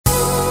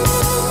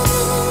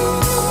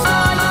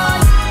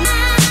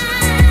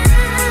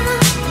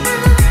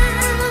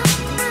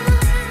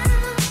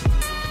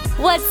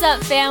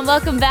up, fam?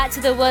 Welcome back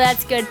to the Well,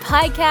 That's Good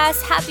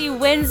podcast. Happy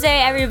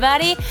Wednesday,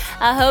 everybody.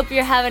 I hope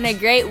you're having a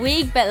great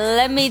week, but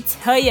let me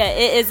tell you,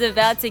 it is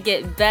about to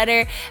get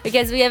better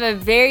because we have a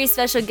very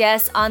special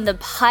guest on the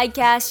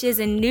podcast. She has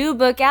a new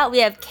book out. We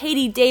have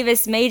Katie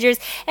Davis Majors,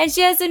 and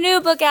she has a new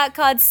book out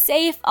called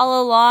Safe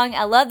All Along.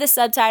 I love the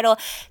subtitle,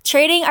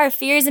 Trading Our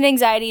Fears and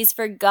Anxieties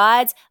for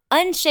God's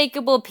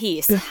Unshakable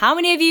Peace. How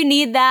many of you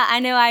need that? I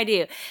know I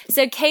do.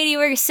 So, Katie,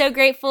 we're so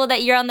grateful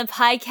that you're on the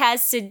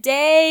podcast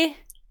today.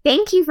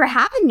 Thank you for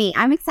having me.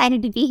 I'm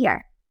excited to be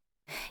here.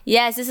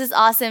 Yes, this is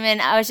awesome. And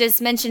I was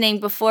just mentioning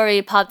before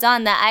we popped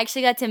on that I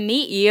actually got to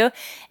meet you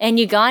in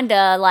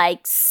Uganda like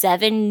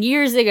 7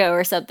 years ago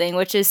or something,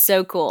 which is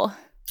so cool.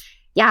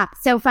 Yeah,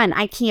 so fun.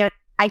 I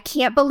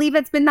can't believe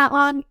it's been that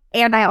long.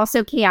 And I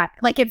also can't.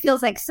 Like, it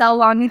feels like so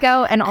long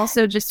ago and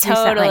also just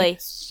Totally.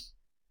 recently.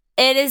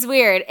 It is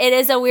weird. It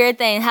is a weird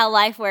thing how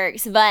life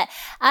works, but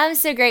I'm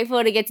so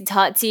grateful to get to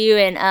talk to you.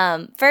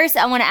 And first,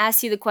 I want to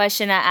ask you the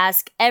question I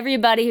ask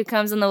everybody who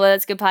comes on the Well,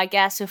 That's Good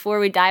podcast before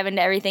we dive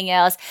into everything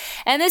else.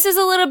 And this is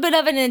a little bit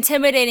of an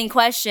intimidating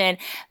question,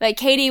 but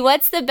Katie,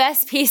 what's the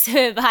best piece of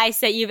advice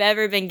that you've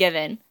ever been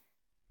given?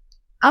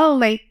 Oh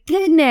my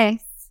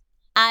goodness.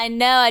 I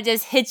know, I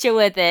just hit you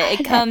with it.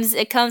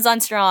 It comes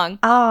on strong.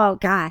 Oh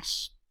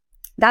gosh.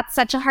 That's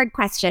such a hard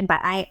question,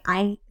 but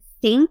I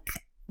think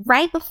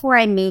right before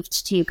I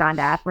moved to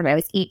Uganda, when I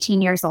was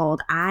 18 years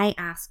old, I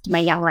asked my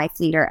young life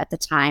leader at the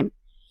time,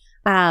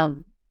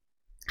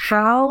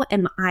 how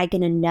am I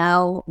going to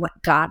know what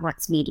God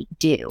wants me to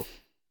do?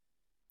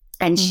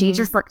 And she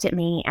just looked at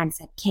me and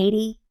said,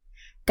 Katie,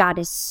 God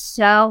is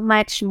so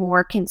much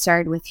more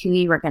concerned with who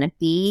you are going to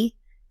be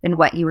than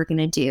what you were going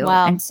to do.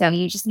 Wow. And so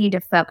you just need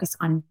to focus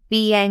on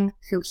being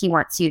who he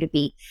wants you to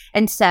be.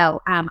 And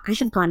so I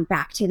have gone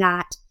back to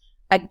that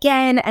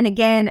again and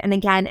again and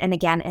again and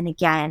again and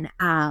again.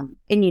 And,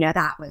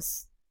 that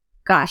was,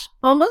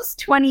 almost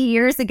 20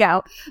 years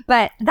ago.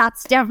 But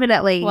that's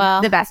definitely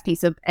the best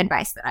piece of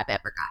advice that I've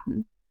ever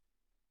gotten.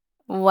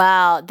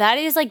 Wow, that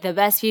is like the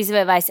best piece of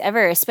advice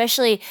ever,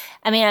 especially,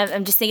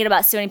 I'm just thinking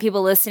about so many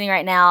people listening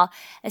right now,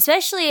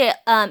 especially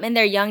in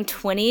their young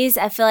 20s.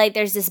 I feel like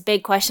there's this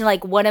big question,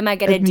 like, what am I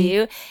going to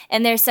do?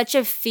 And there's such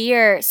a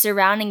fear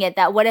surrounding it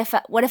that what if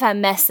I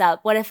mess up?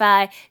 What if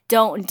I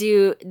don't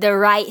do the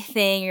right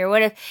thing? Or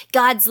what if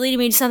God's leading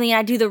me to something and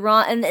I do the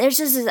wrong? And there's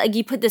just this, like,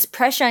 you put this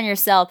pressure on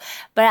yourself.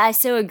 But I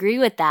so agree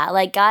with that.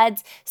 Like,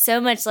 God's so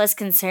much less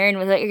concerned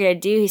with what you're going to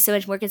do. He's so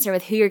much more concerned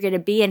with who you're going to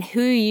be, and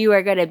who you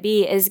are going to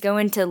be is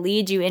going to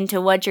lead you into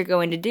what you're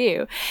going to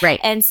do. Right.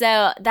 And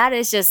so that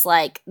is just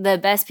like the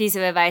best piece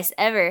of advice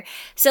ever.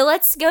 So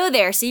let's go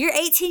there. So you're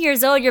 18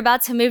 years old, you're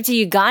about to move to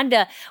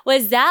Uganda.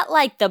 Was that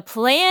like the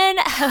plan?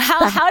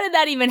 How did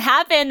that even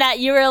happen that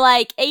you were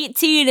like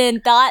 18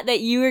 and thought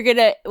that you were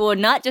gonna, well,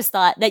 not just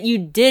thought, that you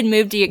did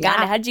move to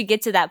Uganda? How did you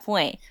get to that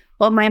point?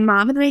 Well, my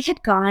mom and I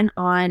had gone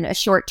on a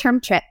short-term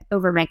trip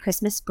over my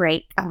Christmas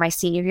break of my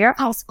senior year of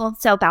high school.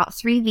 So about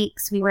 3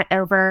 weeks we went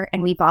over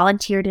and we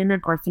volunteered in an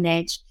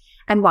orphanage.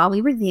 And while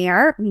we were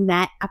there, we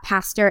met a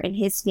pastor and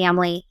his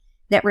family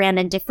that ran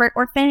a different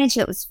orphanage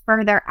that was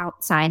further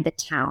outside the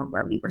town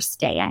where we were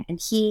staying.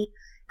 And he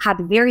had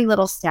very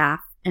little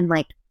staff and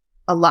like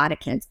a lot of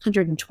kids,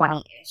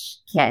 120-ish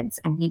kids.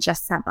 And he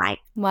just said, like,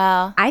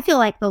 wow, I feel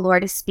like the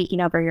Lord is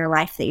speaking over your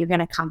life that you're going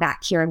to come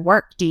back here and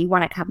work. Do you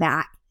want to come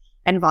back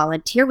and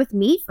volunteer with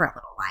me for a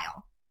little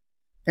while?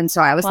 And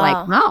so I was like,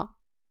 oh,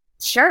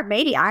 sure,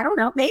 maybe. I don't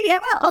know. Maybe I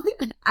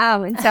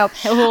will. And so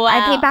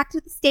I came back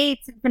to the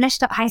States and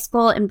finished up high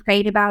school and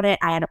prayed about it.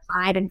 I had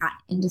applied and got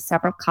into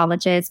several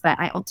colleges, but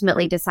I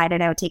ultimately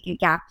decided I would take a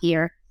gap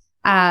year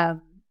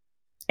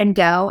and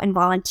go and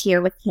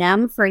volunteer with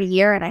him for a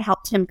year. And I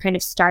helped him kind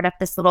of start up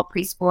this little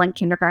preschool and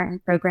kindergarten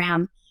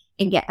program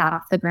and get that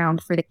off the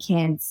ground for the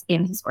kids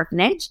in his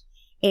orphanage.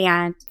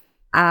 And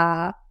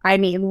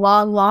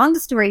long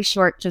story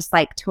short, just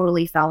like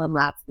totally fell in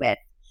love with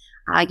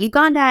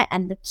Uganda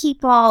and the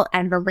people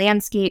and the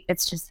landscape.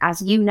 It's just,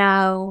 as you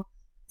know,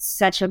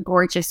 such a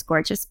gorgeous,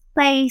 gorgeous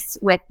place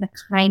with the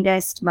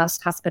kindest,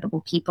 most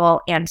hospitable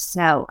people. And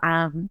so,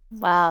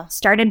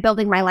 started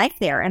building my life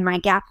there, and my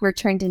gap year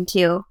turned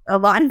into a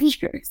lot of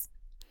years.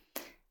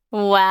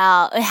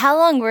 Wow. How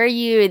long were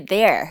you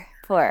there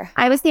for?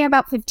 I was there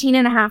about 15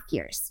 and a half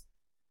years.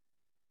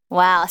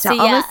 Wow. So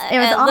almost, it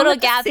was a little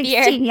gap 16,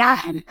 year.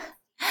 Yeah.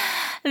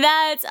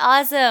 That's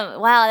awesome.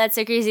 Wow, that's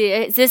so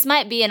crazy. This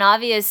might be an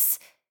obvious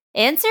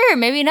answer, or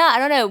maybe not. I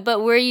don't know.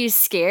 But were you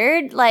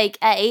scared, like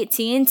at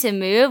 18, to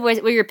move?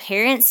 Were your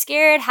parents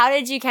scared? How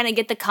did you kind of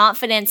get the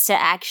confidence to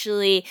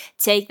actually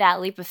take that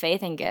leap of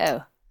faith and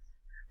go?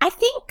 I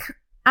think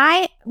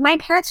my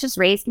parents just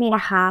raised me to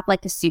have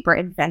like a super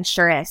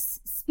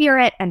adventurous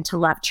spirit and to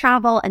love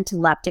travel and to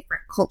love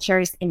different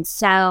cultures. And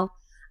so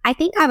I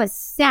think I was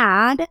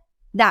sad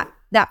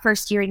that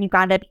first year in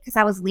Uganda because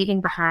I was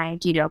leaving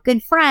behind,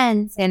 good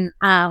friends and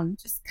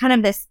just kind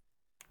of this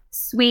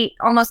sweet,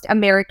 almost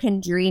American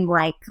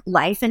dream-like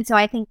life. And so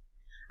I think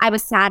I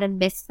was sad and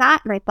missed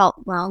that. And I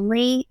felt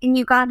lonely in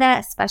Uganda,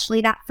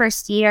 especially that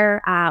first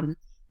year.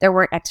 There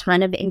weren't a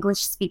ton of English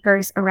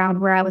speakers around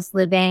where I was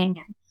living.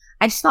 And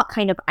I just felt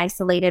kind of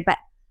isolated, but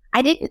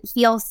I didn't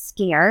feel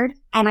scared.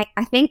 And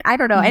I think, I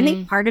don't know, I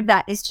think part of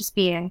that is just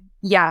being,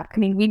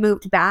 we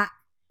moved back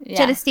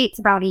to the States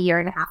about a year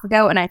and a half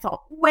ago, and I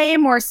felt way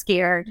more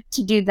scared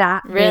to do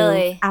that.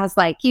 Really? As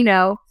like, you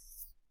know,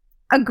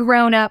 a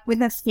grown up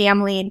with a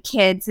family and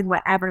kids and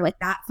whatever, like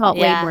that felt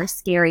way more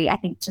scary. I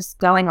think just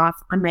going off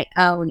on my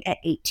own at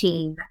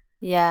 18.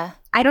 Yeah.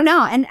 I don't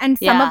know. And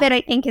some of it,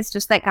 I think, is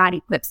just that God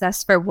equips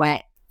us for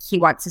what he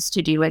wants us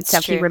to do. And so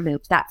he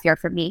removed that fear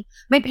from me.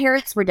 My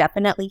parents were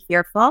definitely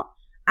fearful.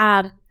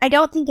 I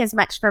don't think as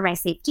much for my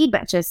safety,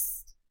 but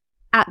just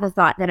at the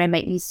thought that I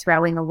might be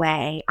throwing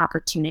away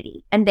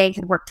opportunity. And they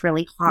had worked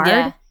really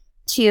hard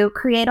to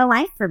create a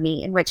life for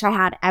me in which I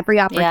had every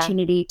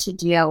opportunity to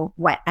do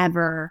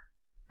whatever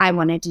I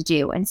wanted to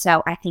do. And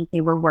so I think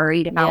they were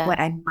worried about what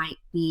I might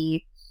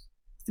be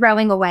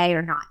throwing away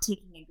or not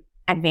taking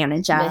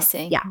advantage of.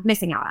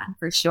 Missing out on,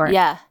 for sure.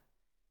 Yeah.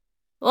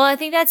 Well, I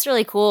think that's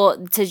really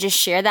cool to just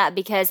share that,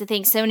 because I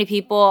think so many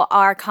people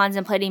are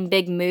contemplating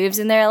big moves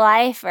in their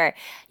life, or,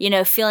 you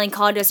know, feeling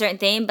called to a certain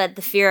thing, but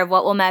the fear of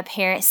what will my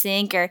parents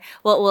think, or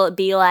what will it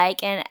be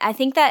like. And I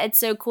think that it's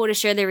so cool to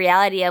share the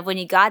reality of when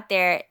you got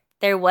there,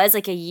 there was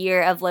like a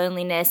year of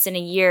loneliness and a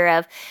year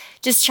of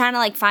just trying to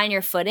like find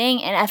your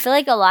footing. And I feel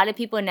like a lot of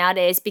people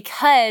nowadays,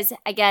 because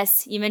I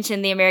guess you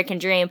mentioned the American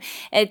dream,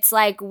 it's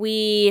like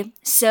we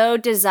so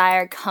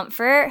desire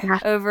comfort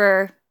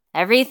over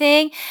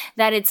everything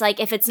that it's like,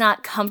 if it's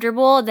not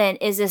comfortable, then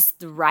is this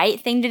the right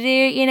thing to do,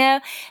 you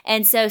know?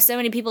 And so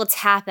many people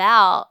tap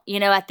out, you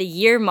know, at the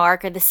year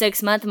mark or the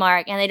 6-month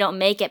mark, and they don't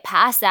make it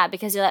past that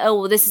because they're like, oh,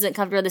 well, this isn't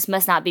comfortable, this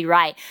must not be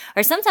right.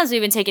 Or sometimes we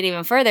even take it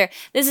even further,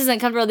 this isn't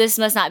comfortable, this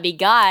must not be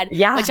God.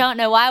 Which I don't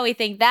know why we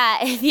think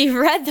that. If you've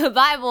read the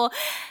Bible,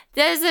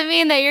 doesn't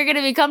mean that you're going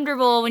to be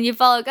comfortable when you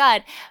follow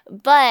God.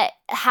 But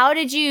how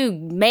did you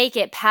make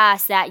it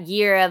past that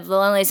year of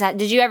loneliness?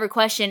 Did you ever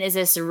question, is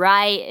this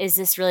right? Is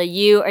this really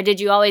you? Or did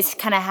you always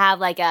kind of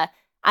have like a,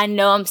 I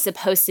know I'm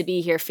supposed to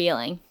be here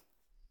feeling?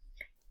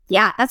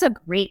 Yeah, that's a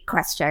great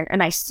question.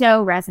 And I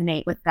so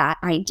resonate with that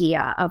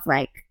idea of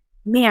like,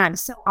 man,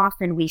 so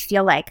often we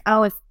feel like,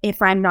 oh,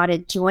 if I'm not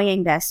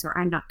enjoying this or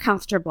I'm not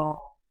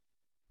comfortable,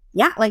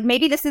 like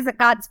maybe this isn't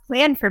God's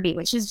plan for me,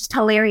 which is just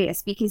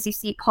hilarious because you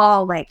see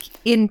Paul like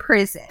in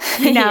prison,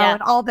 you know,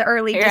 and all the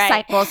early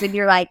disciples, and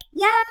you're like,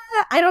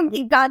 I don't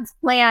think God's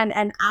plan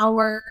and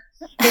our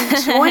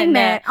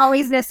enjoyment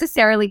always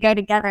necessarily go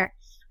together.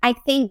 I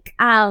think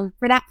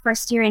for that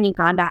first year in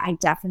Uganda, I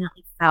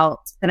definitely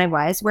felt that I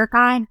was where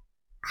God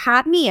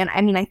had me. And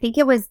I mean, I think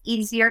it was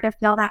easier to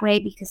feel that way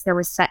because there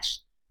was such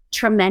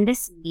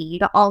tremendous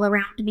need all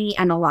around me.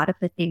 And a lot of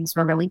the things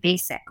were really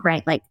basic,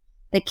 right? Like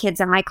the kids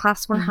in my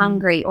class were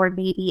hungry, or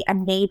maybe a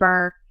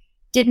neighbor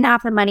didn't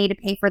have the money to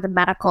pay for the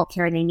medical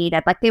care they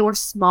needed. Like they were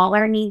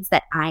smaller needs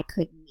that I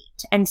could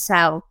meet. And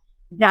so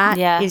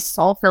that is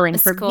soul filling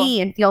for me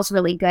and feels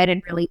really good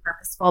and really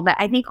purposeful. But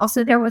I think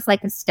also there was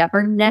like a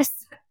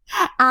stubbornness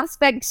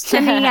aspect to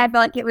me. I feel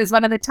like it was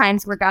one of the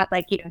times where God,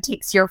 like, you know,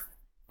 takes your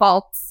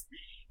faults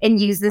and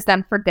uses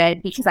them for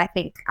good, because I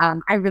think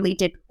I really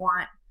did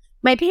want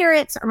my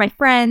parents or my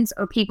friends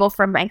or people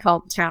from my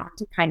hometown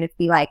to kind of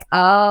be like,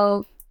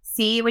 oh,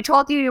 see, we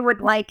told you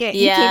would like it.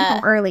 You came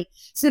home early.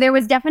 So there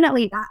was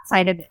definitely that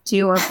side of it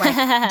too, of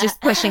like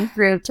just pushing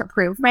through to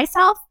prove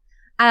myself.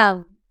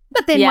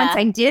 But then once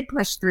I did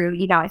push through,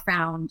 you know, I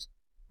found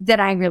that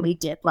I really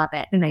did love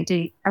it. And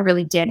I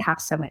really did have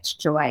so much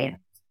joy.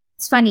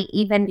 It's funny,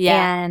 even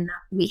when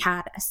we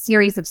had a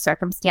series of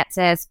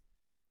circumstances,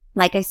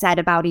 like I said,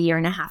 about a year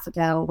and a half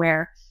ago,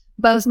 where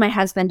both my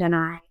husband and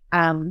I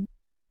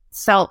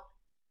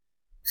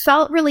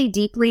felt really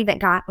deeply that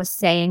God was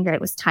saying that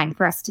it was time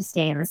for us to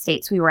stay in the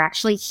States. We were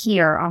actually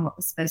here on what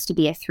was supposed to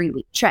be a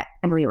 3-week trip,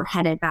 and we were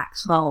headed back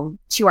home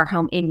to our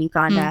home in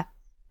Uganda.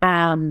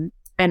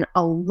 And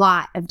a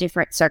lot of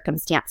different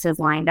circumstances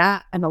lined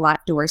up, and a lot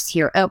of doors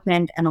here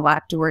opened, and a lot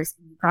of doors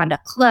in Uganda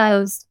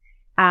closed.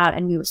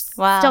 And we were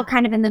still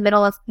kind of in the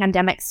middle of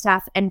pandemic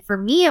stuff. And for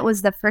me, it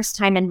was the first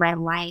time in my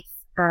life.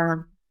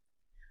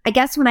 I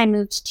guess when I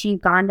moved to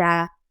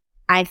Uganda,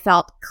 I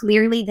felt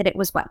clearly that it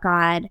was what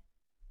God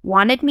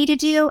wanted me to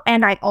do,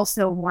 and I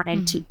also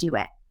wanted to do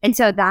it. And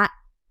so that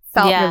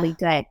felt really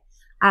good.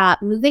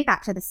 Moving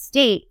back to the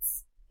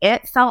States,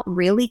 it felt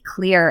really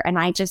clear, and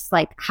I just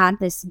like had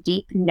this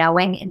deep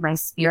knowing in my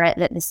spirit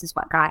that this is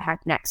what God had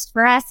next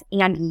for us,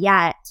 and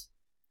yet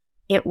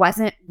it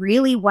wasn't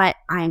really what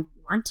I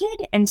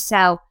wanted. And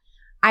so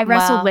I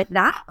wrestled with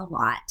that a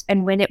lot.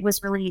 And when it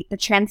was really, the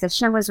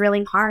transition was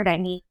really hard. I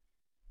mean,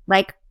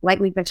 like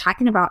we've been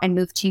talking about, I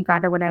moved to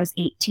Uganda when I was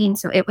 18.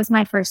 So it was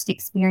my first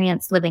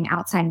experience living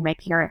outside my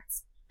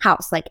parents'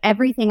 house. Like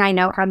everything I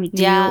know how to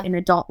do in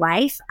adult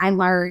life, I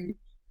learned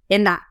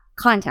in that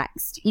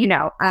context, you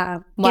know,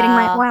 getting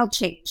my oil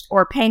changed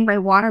or paying my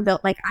water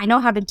bill. Like I know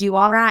how to do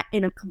all that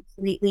in a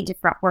completely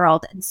different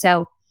world. And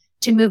so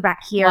to move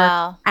back here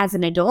as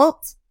an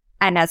adult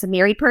and as a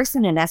married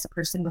person and as a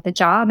person with a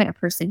job and a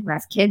person who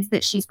has kids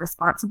that she's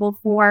responsible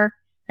for,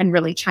 and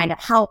really trying to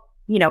help,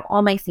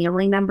 all my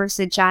family members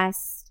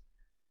adjust.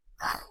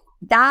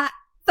 That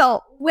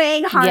felt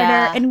way harder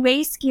and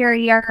way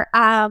scarier.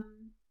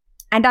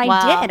 And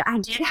I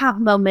did have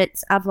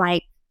moments of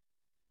like,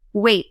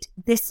 wait,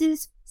 this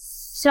is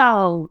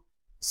so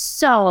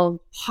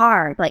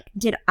hard. Like,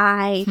 did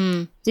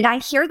I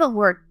hear the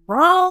word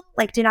wrong?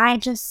 Like, did I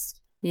just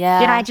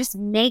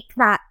make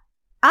that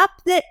up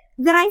that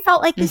I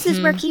felt like this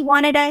is where he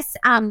wanted us?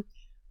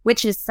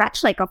 Which is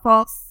such like a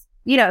false,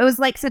 it was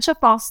like such a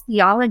false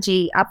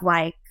theology of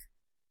like,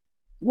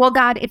 well,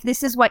 God, if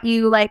this is what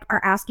you like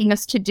are asking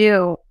us to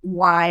do,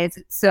 why is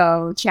it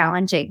so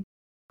challenging?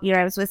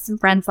 I was with some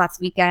friends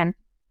last weekend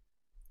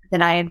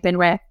that I had been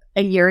with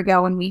a year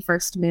ago when we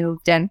first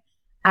moved. And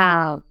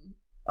a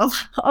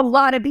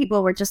lot of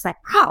people were just like,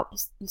 wow,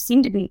 you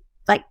seem to be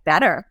like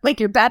better. Like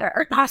you're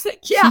better. And I was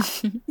like, yeah,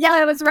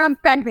 I was around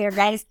back there,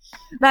 guys.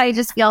 But I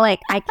just feel like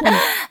I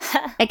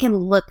can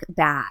look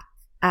back.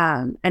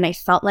 And I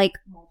felt like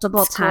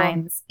multiple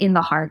times in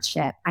the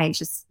hardship,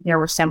 there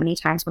were so many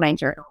times when I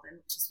journaled and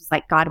just was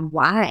like, God,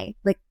 why?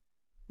 Like,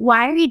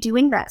 why are you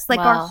doing this? Like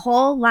our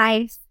whole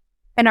life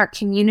and our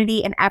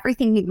community and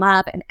everything we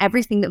love and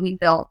everything that we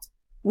built,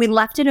 we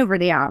left it over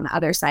there on the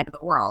other side of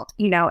the world,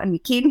 and we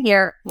came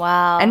here.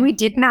 Wow. And we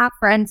didn't have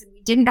friends and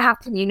we didn't have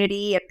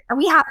community and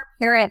we had our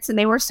parents and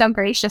they were so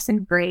gracious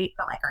and great,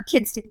 but like our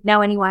kids didn't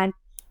know anyone.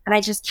 And I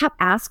just kept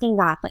asking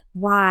God, like,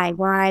 why?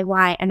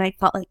 And I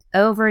felt like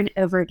over and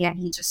over again,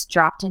 he just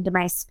dropped into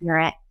my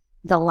spirit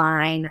the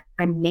line,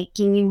 I'm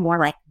making you more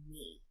like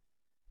me.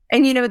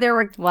 And, there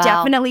were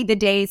definitely the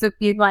days of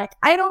being like,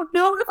 I don't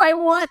know if I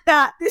want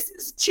that. This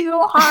is too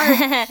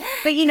hard.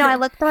 But, I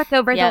look back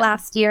over the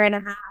last year and a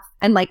half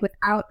and like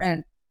without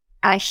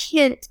a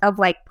hint of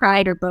like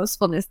pride or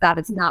boastfulness, that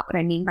is not what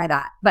I mean by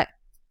that. But,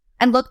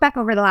 and look back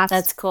over the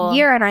last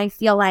year and I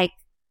feel like,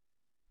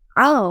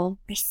 oh,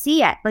 I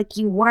see it. Like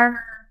you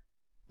were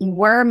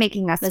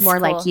making us more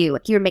like you.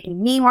 Like you were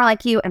making me more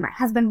like you and my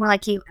husband more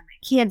like you and my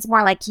kids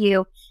more like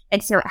you.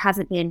 And so it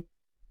hasn't been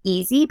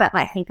easy, but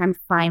I think I'm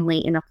finally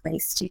in a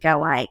place to go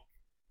like,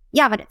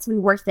 yeah, but it's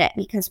been worth it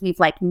because we've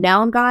like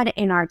known God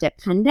in our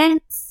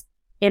dependence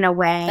in a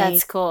way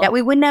that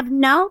we wouldn't have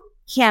known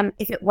him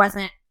if it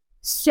wasn't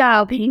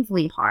so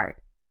painfully hard.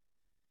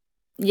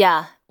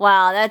 Yeah.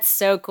 Wow. That's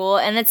so cool.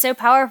 And that's so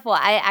powerful.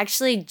 I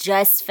actually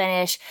just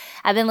finished,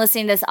 I've been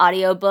listening to this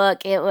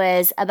audiobook. It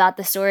was about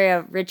the story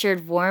of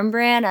Richard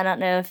Wurmbrand. I don't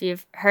know if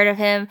you've heard of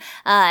him.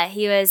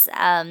 He was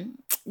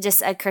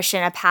just a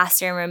Christian, a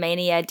pastor in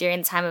Romania during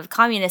the time of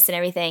communists and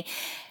everything.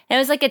 And it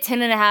was like a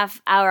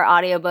 10.5-hour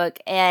audiobook.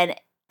 And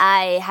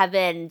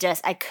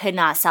I could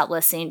not stop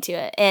listening to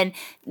it. And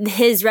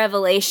his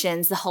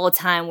revelations the whole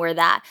time were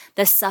that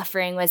the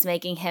suffering was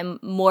making him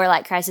more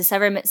like Christ. The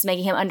suffering was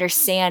making him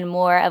understand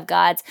more of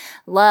God's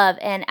love.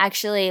 And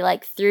actually,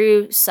 like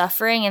through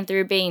suffering and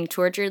through being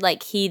tortured,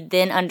 like he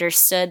then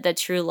understood the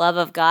true love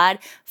of God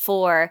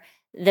for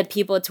the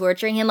people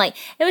torturing him. Like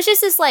it was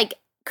just this like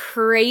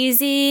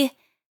crazy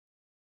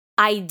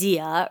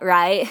idea,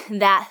 right?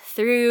 That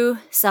through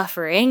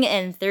suffering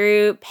and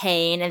through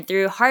pain and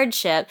through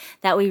hardship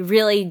that we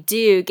really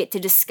do get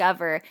to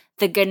discover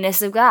the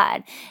goodness of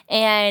God.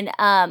 And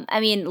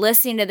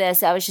listening to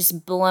this, I was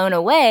just blown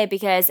away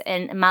because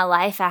in my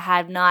life, I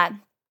have not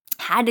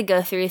had to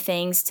go through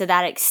things to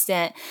that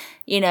extent,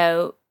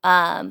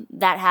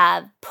 that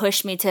have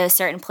pushed me to a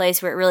certain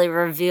place where it really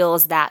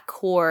reveals that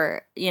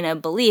core,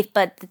 belief.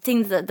 But the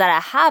things that I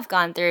have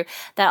gone through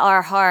that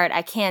are hard,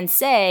 I can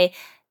say,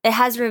 it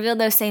has revealed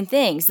those same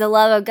things. The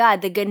love of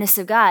God, the goodness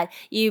of God.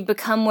 You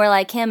become more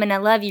like him. And I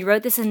love, you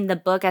wrote this in the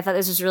book. I thought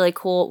this was really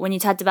cool when you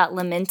talked about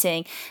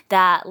lamenting,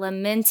 that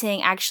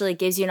lamenting actually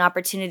gives you an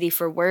opportunity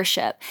for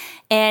worship.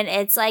 And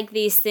it's like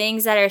these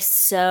things that are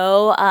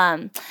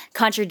so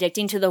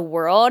contradicting to the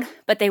world,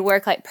 but they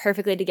work like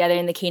perfectly together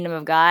in the kingdom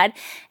of God.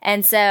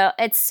 And so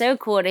it's so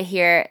cool to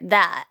hear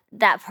that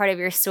part of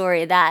your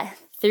story, that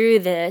through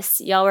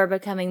this, y'all were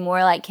becoming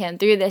more like him.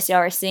 Through this, y'all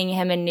were seeing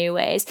him in new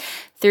ways.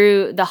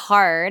 Through the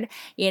hard,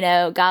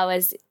 God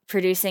was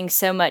producing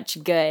so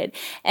much good.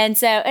 And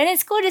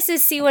it's cool just to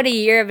see what a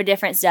year of a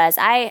difference does.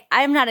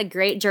 I'm not a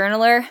great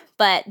journaler,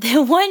 but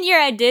the one year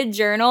I did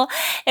journal,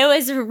 it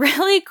was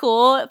really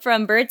cool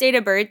from birthday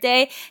to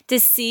birthday to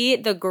see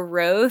the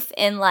growth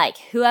in like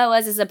who I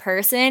was as a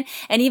person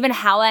and even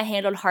how I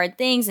handled hard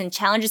things and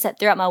challenges that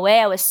threw out my way.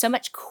 I was so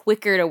much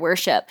quicker to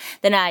worship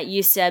than I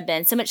used to have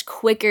been, so much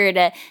quicker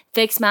to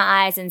fix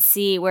my eyes and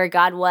see where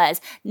God was.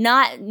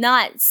 Not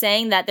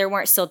saying that there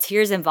weren't still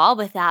tears involved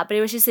with that, but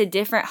it was just a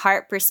different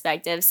heart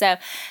perspective. So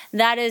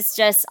that is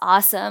just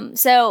awesome.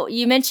 So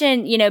you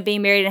mentioned,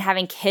 being married and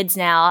having kids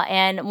now.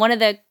 And one of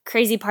the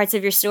crazy parts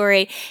of your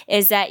story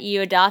is that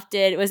you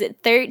adopted, was it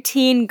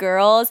 13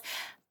 girls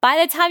by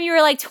the time you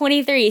were like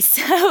 23?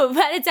 So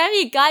by the time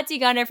you got to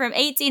Uganda from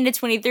 18 to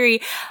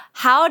 23,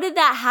 how did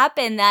that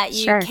happen that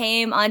you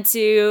came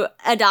onto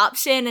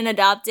adoption and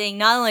adopting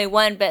not only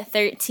one, but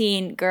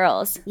 13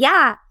 girls?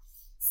 Yeah.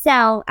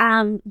 So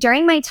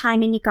during my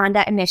time in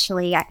Uganda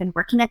initially, I've been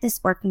working at this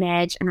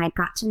orphanage and I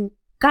got to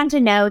gotten to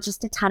know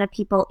just a ton of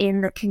people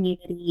in the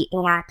community.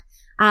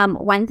 And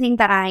one thing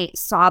that I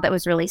saw that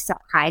was really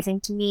surprising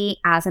to me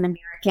as an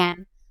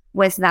American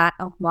was that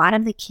a lot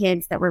of the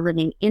kids that were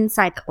living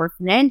inside the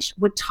orphanage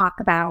would talk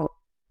about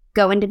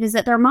going to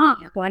visit their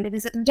mom, or going to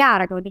visit their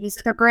dad, or going to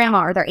visit their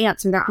grandma or their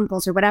aunts or their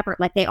uncles or whatever.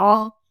 Like they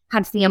all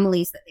had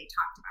families that they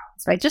talked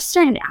about. So I just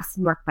started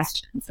asking more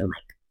questions. So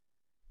like,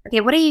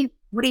 okay, what do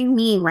you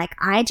mean? Like,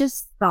 I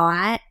just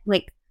thought,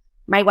 like,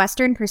 my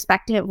Western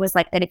perspective was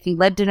like that if you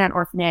lived in an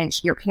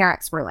orphanage, your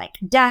parents were like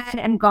dead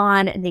and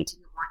gone and they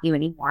didn't want you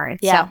anymore. And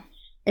so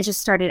I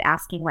just started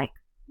asking, like,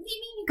 what do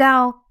you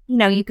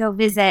mean you go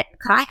visit?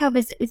 Could I go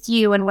visit with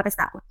you? And what does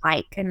that look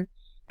like? And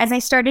as I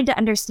started to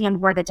understand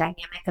more the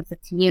dynamic of the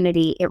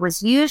community, it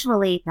was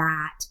usually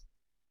that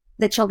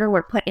the children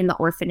were put in the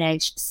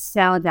orphanage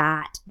so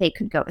that they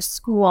could go to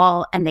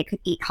school and they could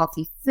eat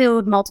healthy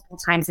food multiple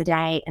times a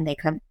day and they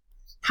could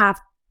have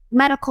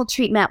medical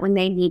treatment when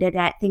they needed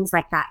it, things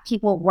like that.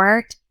 People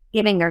weren't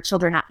giving their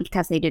children up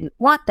because they didn't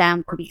want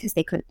them or because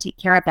they couldn't take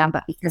care of them,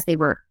 but because they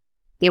were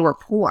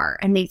poor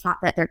and they thought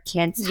that their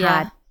kids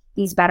had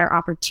these better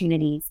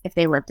opportunities if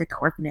they lived at the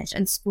orphanage.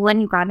 And school in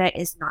Uganda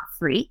is not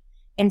free.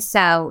 And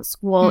so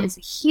school is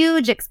a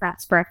huge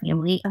expense for a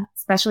family,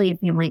 especially a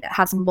family that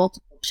has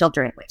multiple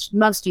children, which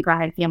most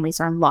Ugandan families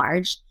are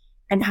large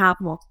and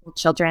have multiple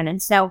children.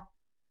 And so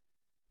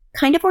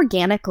kind of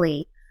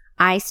organically,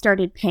 I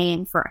started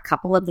paying for a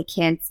couple of the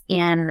kids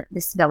in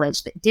this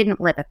village that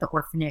didn't live at the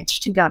orphanage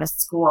to go to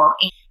school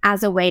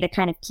as a way to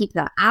kind of keep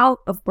them out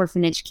of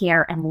orphanage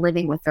care and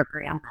living with their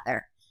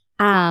grandmother.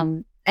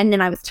 And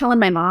then I was telling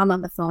my mom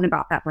on the phone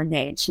about that one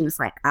day, and she was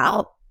like,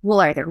 oh,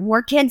 well, are there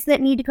more kids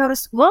that need to go to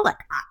school? Like,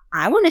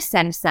 I want to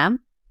send some.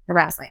 And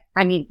I was like,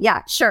 I mean,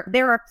 yeah, sure.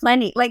 There are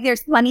plenty. Like,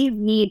 there's plenty of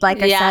need,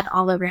 like I said,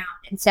 all around.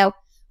 And so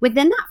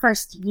within that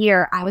first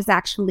year, I was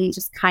actually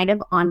just kind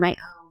of on my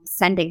own,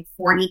 sending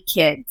 40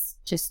 kids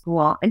to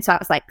school. And so I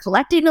was like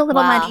collecting a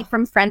little money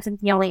from friends and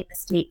family in the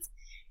States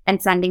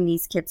and sending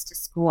these kids to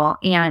school.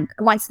 And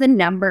once the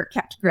number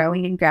kept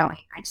growing and growing,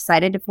 I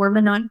decided to form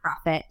a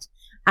nonprofit.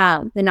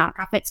 The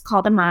nonprofit's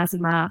called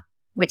Amazima,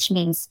 which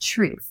means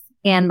truth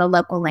in the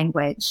local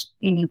language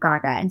in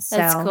Uganda. And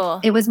so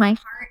it was my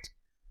heart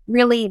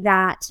really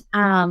that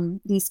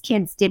these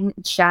kids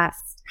didn't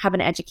just have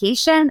an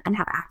education and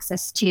have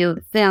access to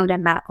the food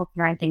and medical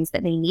care and things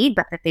that they need,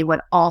 but that they would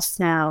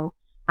also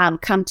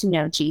come to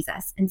know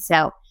Jesus. And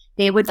so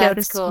they would go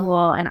to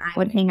school and I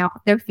would hang out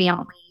with their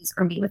families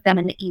or meet with them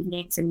in the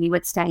evenings and we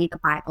would study the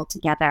Bible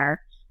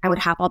together. I would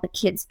have all the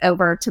kids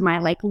over to my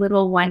like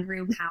little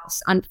one-room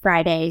house on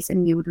Fridays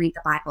and we would read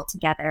the Bible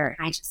together.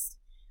 And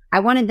I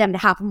wanted them to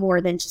have more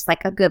than just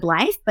like a good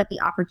life, but the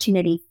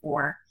opportunity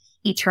for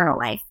eternal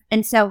life.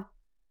 And so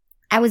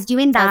I was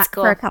doing that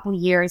for a couple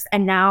of years,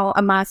 and now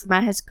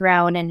Amazima has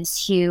grown and is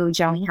huge.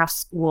 And we have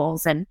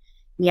schools and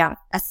we have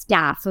a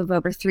staff of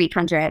over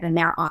 300 and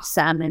they're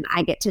awesome. And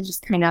I get to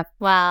just kind of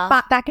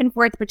pop back and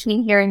forth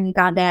between here and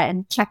Uganda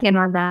and check in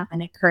on them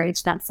and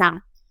encourage them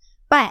some.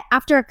 But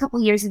after a couple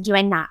of years of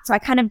doing that, so I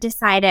kind of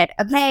decided,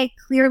 okay,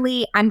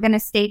 clearly I'm going to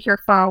stay here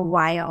for a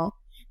while.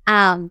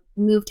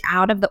 Moved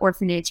out of the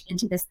orphanage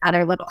into this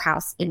other little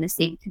house in the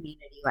same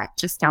community, like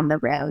just down the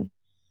road.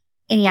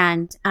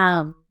 And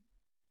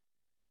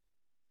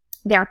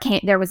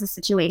there was a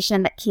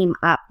situation that came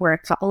up where a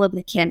couple of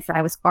the kids that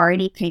I was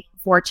already paying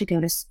for to go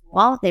to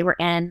school, they were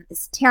in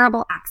this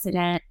terrible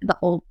accident.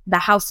 The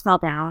house fell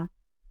down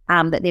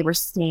that they were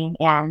staying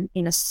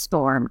in a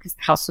storm because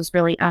the house was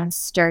really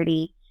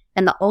unsturdy.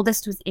 And the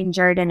oldest was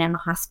injured and in the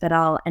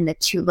hospital, and the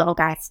two little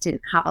guys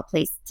didn't have a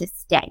place to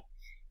stay.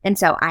 And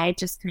so I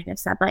just kind of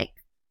said, like,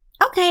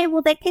 okay,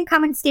 well, they can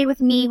come and stay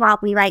with me while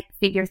we like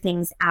figure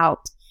things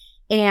out.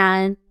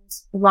 And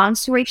long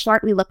story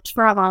short, we looked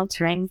for a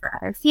volunteering for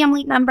other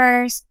family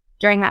members.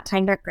 During that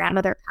time, their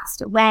grandmother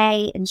passed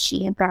away, and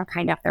she had been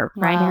kind of their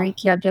primary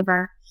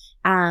caregiver.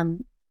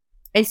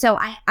 And so,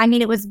 I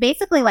mean, it was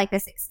basically like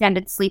this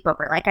extended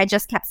sleepover. Like, I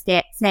just kept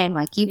saying,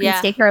 like, you can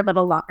stay here a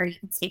little longer, you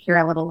can stay here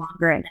a little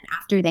longer. And then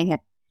after they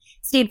had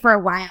stayed for a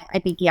while, I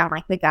began,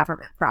 like, the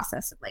government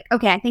process of, like,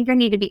 okay, I think I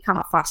need to become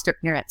a foster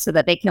parent so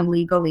that they can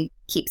legally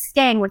keep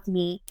staying with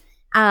me.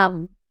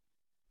 And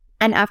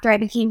after I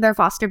became their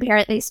foster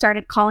parent, they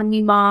started calling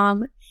me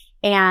mom.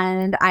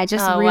 And I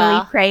just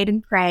really prayed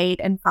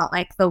and felt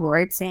like the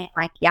Lord saying,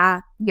 like,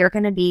 yeah, you're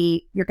going to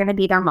be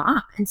their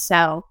mom. And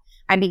so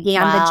I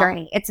began the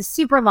journey. It's a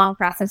super long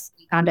process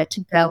in Uganda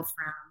to go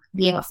from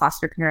being a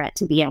foster parent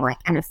to being like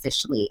an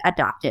officially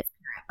adopted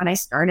parent. When I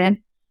started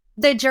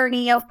the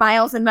journey of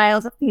miles and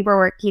miles of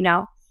paperwork,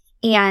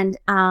 and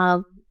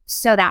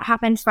so that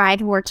happened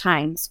 5 more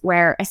times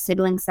where a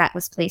sibling set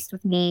was placed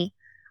with me,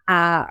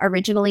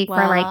 originally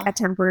for like a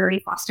temporary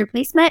foster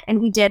placement.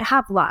 And we did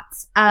have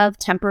lots of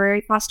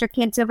temporary foster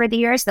kids over the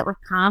years that would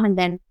come and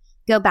then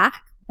go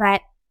back.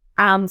 But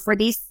for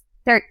these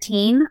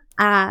 13,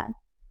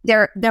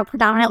 they're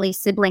predominantly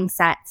sibling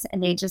sets,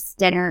 and we just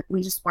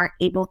weren't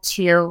able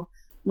to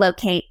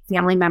locate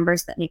family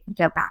members that they could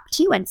go back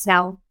to. And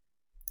so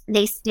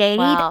they stayed.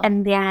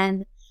 And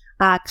then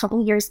A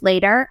couple years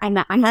later, I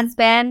met my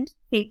husband.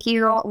 Thank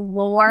you,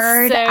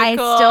 Lord. So I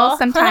cool. still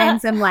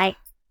sometimes am like,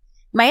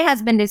 my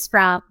husband is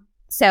from,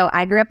 so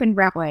I grew up in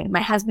Brentwood.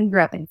 My husband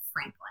grew up in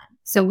Franklin.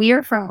 So we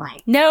are from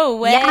like, no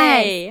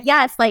way.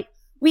 Yes. Like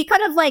we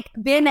could have like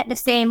been at the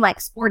same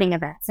like sporting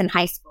events in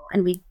high school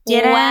and we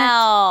didn't.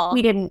 Wow.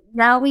 We didn't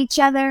know each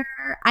other.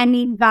 I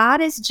mean,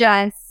 God is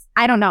just,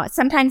 I don't know.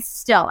 Sometimes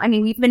still, I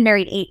mean, we've been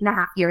married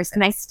 8.5 years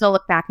and I still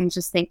look back and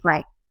just think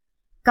like,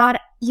 God,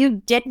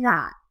 you did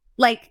not.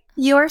 Like,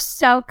 you're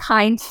so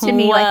kind to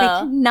me. Like, I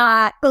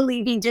cannot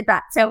believe you did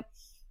that. So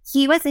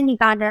he was in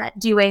Uganda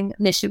doing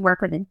mission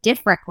work with a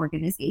different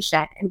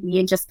organization. And we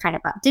had just kind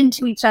of bumped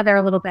into each other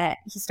a little bit.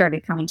 He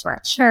started coming to our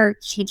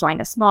church. He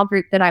joined a small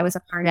group that I was a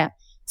part of.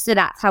 So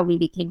that's how we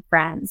became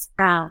friends.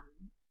 And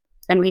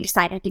we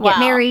decided to get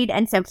married.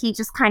 And so he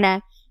just kind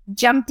of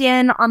jumped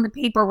in on the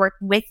paperwork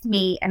with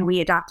me and we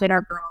adopted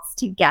our girls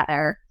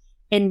together.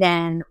 And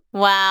then we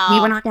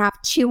went on to have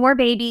 2 more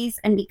babies.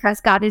 And because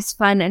God is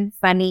fun and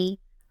funny,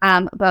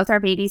 both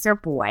our babies are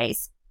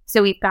boys.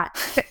 So we've got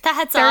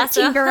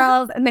 13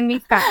 girls, and then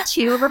we've got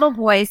 2 little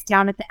boys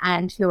down at the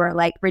end who are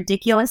like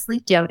ridiculously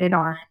doted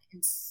on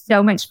and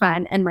so much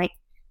fun and like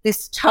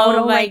this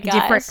total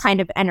different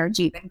kind of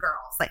energy than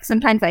girls. Like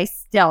sometimes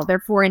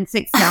they're 4 and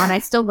 6 now, and I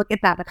still look at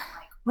that and I'm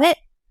like,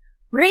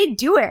 what are you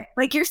doing?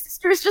 Like your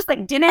sisters just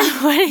like didn't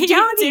what are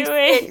you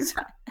doing?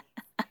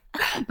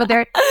 But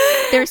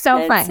they're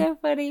so fun. So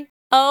funny.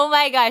 Oh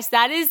my gosh,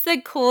 that is the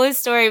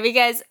coolest story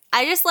because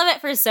I just love it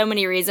for so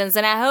many reasons.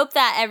 And I hope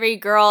that every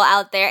girl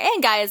out there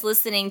and guys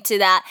listening to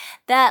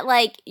that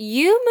like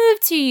you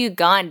moved to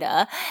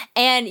Uganda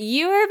and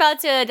you were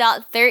about to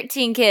adopt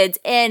 13 kids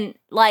and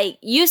like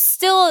you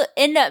still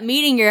end up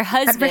meeting your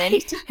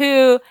husband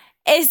who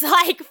is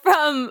like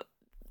from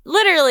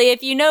literally,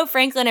 if you know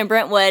Franklin and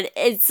Brentwood,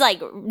 it's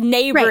like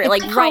neighbor,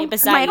 right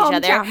beside each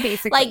other. Town,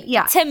 basically.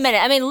 Like 10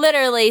 minutes. I mean,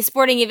 literally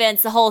sporting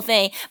events, the whole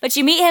thing. But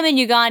you meet him in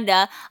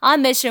Uganda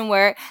on mission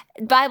work,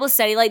 Bible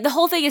study. Like the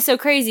whole thing is so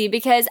crazy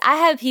because I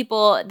have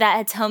people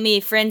that tell me,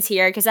 friends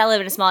here, because I live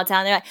in a small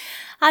town. They're like,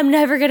 I'm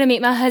never going to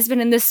meet my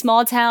husband in this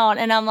small town.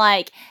 And I'm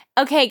like,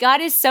 okay,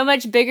 God is so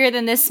much bigger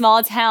than this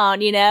small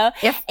town, you know?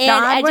 If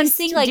God wants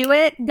to do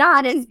it,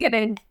 God is going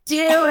to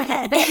do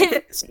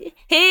it.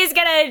 He's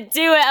going to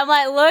do it. I'm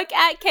like, look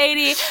at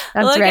Katie.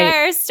 Look at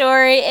her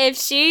story. If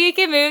she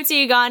can move to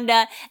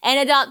Uganda and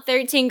adopt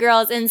 13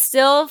 girls and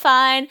still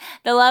find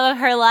the love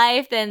of her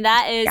life, then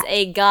that is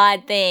a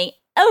God thing.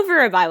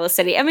 Over a Bible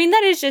study. I mean,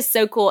 that is just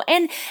so cool.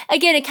 And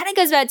again, it kind of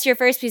goes back to your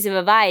first piece of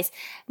advice.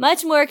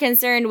 Much more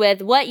concerned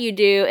with what you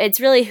do. It's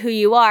really who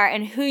you are,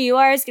 and who you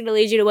are is going to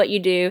lead you to what you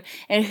do,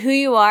 and who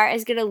you are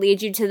is going to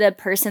lead you to the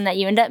person that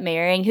you end up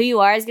marrying. Who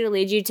you are is going to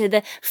lead you to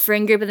the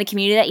friend group and the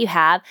community that you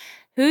have.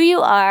 Who you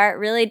are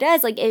really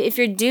does. Like if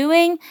you're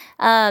doing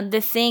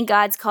the thing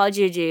God's called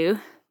you to do,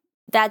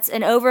 that's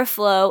an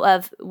overflow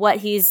of what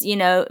he's,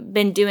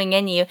 been doing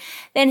in you,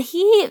 then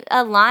he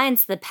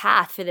aligns the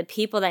path for the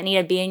people that need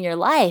to be in your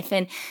life.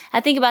 And I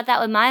think about that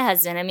with my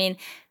husband. I mean,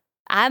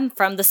 I'm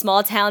from the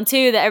small town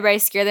too that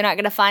everybody's scared they're not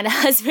going to find a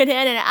husband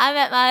in. And I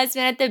met my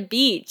husband at the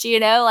beach,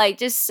 like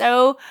just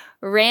so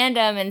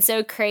random and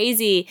so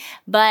crazy.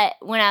 But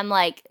when I'm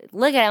like,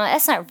 look at him, like,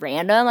 that's not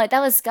random. Like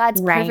that was God's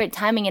perfect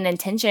timing and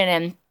intention.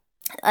 And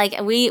like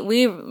we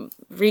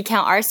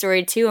recount our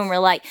story too, and we're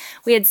like,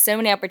 we had so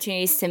many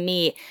opportunities to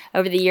meet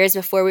over the years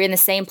before. We were in the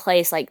same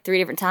place like 3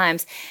 different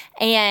times,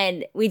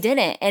 and we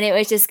didn't. And it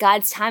was just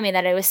God's timing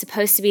that it was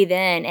supposed to be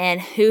then,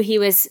 and who he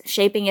was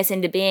shaping us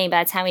into being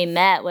by the time we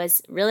met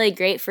was really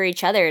great for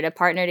each other to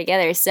partner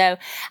together. So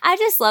I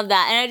just love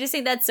that, and I just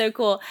think that's so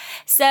cool.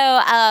 So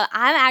I'm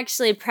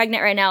actually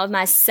pregnant right now with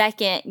my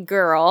second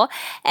girl,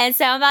 and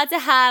so I'm about to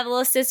have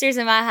little sisters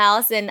in my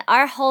house, and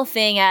our whole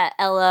thing at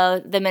LO,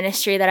 the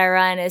ministry that I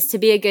run, is to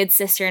be a good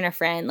sister and a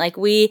friend. Like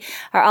we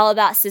are all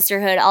about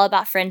sisterhood, all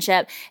about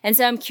friendship. And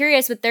so I'm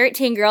curious, with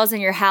 13 girls in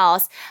your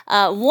house,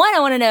 one, I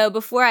want to know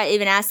before I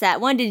even ask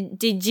that, one,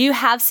 did you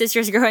have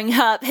sisters growing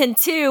up? And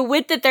 2,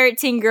 with the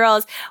 13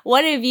 girls,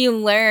 what have you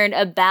learned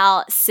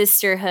about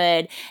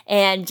sisterhood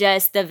and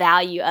just the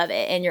value of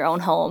it in your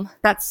own home?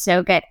 That's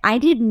so good. I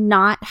did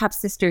not have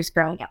sisters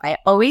growing up. I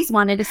always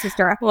wanted a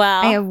sister.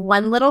 Wow. I have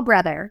one little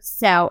brother,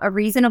 so a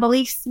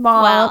reasonably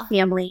small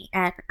family.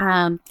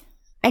 And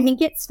I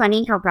think it's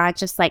funny how God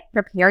just like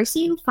prepares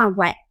you for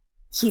what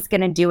he's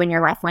going to do in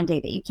your life one day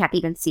that you can't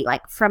even see.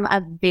 Like from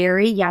a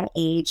very young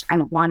age, I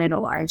wanted a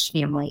large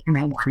family and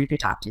I wanted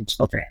adopted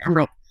children. I'm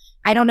like,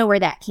 I don't know where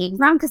that came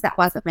from because that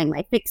wasn't my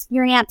life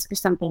experience or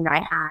something that I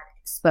had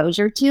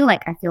exposure to.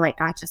 Like, I feel like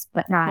God just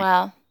put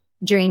that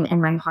dream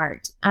in my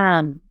heart.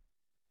 And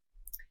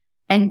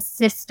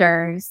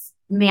sisters,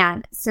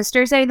 man,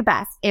 sisters are the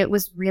best. It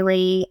was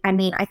really,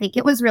 I think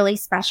it was really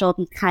special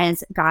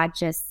because God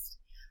just,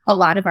 a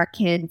lot of our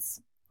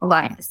kids, a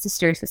lot of the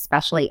sisters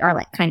especially, are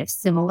like kind of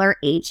similar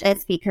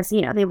ages because,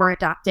 they were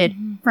adopted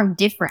from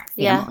different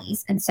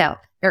families. And so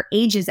their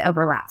ages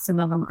overlap. Some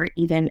of them are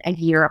even a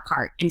year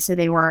apart. And so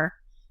they were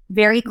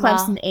very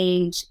close Wow. in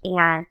age.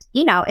 And,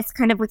 you know, it's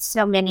kind of with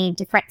so many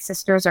different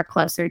sisters or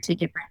closer to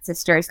different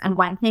sisters. And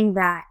one thing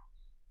that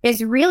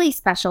is really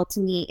special to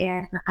me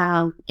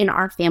in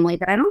our family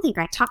that I don't think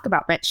I talk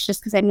about much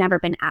just because I've never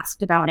been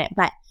asked about it.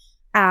 But,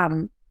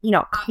 you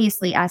know,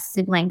 obviously as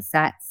sibling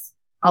sets,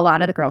 a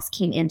lot of the girls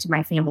came into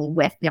my family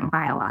with their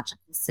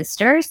biological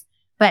sisters.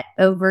 But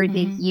over the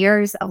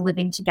years of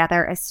living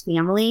together as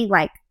family,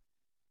 like,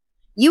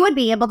 you would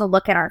be able to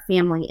look at our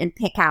family and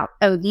pick out,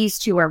 oh, these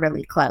two are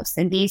really close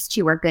and these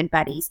two are good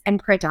buddies. And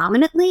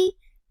predominantly,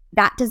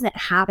 that doesn't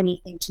have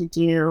anything to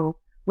do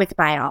with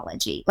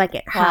biology. Like,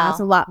 it has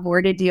a lot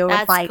more to do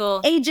with like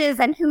cool. ages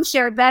and who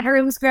shared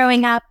bedrooms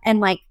growing up and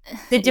like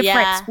the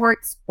different Yeah.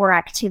 sports or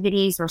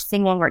activities or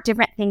singing or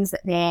different things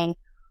that they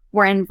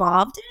were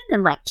involved in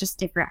and like just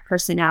different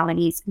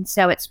personalities. And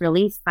so it's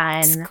really fun.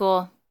 It's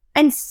cool.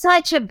 And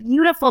such a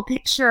beautiful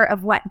picture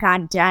of what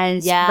God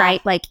does, Yeah.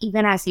 right? Like,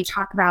 even as you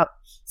talk about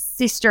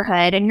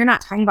sisterhood, and you're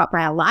not talking about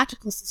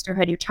biological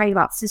sisterhood, you're talking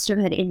about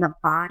sisterhood in the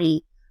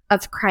body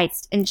of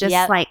Christ. And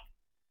just like,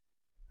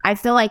 I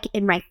feel like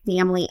in my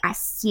family, I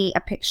see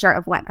a picture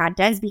of what God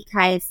does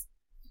because,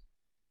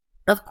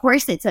 of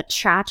course, it's a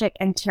tragic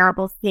and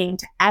terrible thing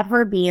to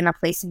ever be in a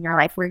place in your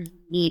life where you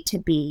need to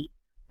be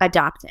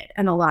adopted.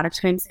 And a lot of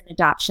times in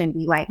adoption,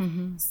 we like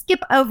skip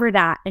over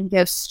that and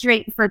go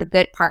straight for the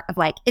good part of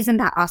like, isn't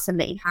that awesome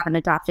that you have an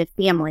adopted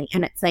family?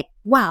 And it's like,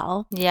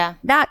 well,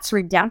 that's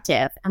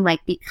redemptive. And like,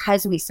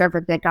 because we serve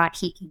a good God,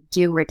 he can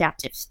do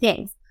redemptive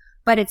things.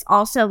 But it's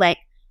also like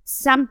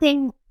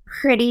something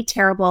pretty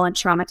terrible and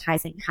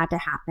traumatizing had to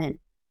happen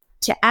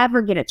to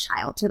ever get a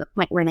child to the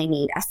point where they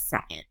need a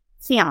second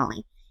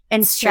family.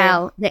 And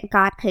so that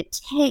God could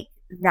take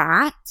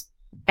that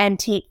and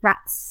take that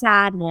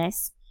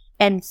sadness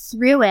and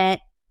through it,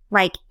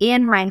 like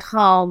in my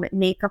home,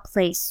 make a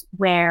place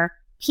where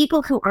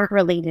people who aren't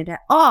related at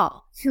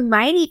all, who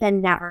might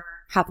even never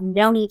have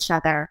known each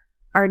other,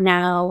 are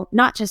now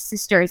not just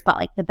sisters, but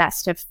like the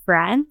best of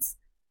friends.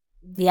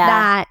 Yeah.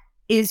 That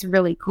is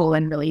really cool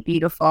and really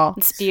beautiful.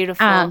 It's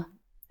beautiful. And,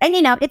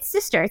 you know, it's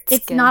sisters.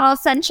 It's not all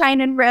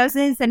sunshine and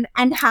roses and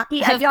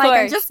happy. I feel like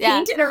I just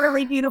painted a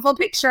really beautiful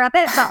picture of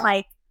it, but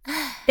like,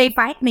 they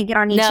fight and they get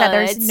on each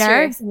other's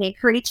nerves and they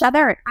hurt each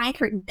other. And I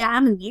hurt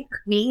them and they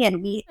hurt me.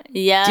 And we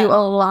do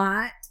a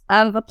lot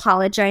of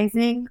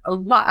apologizing, and a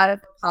lot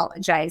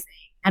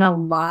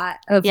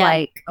of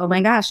like, oh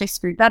my gosh, I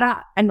screwed that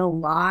up. And a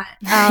lot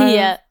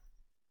of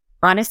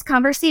honest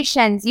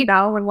conversations, you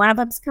know, when one of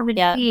them's coming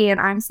to me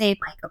and I'm saying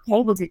like,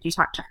 okay, well, did you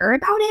talk to her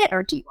about it?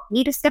 Or do you want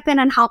me to step in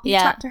and help you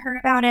talk to her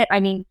about it? I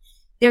mean,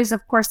 there's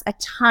of course a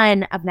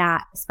ton of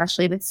that,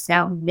 especially with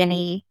so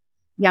many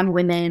young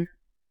women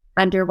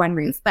under one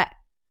roof, but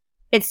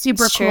it's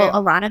super cool. A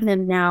lot of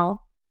them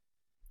now.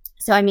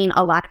 So, I mean,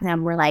 a lot of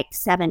them were like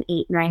 7,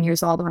 8, 9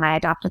 years old when I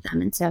adopted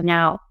them. And so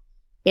now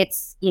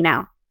it's, you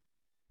know,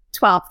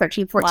 12,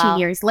 13, 14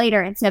 years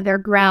later. And so they're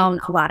grown.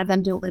 A lot of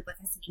them don't live with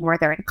us anymore.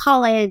 They're in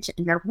college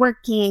and they're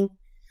working,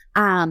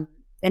 and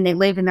they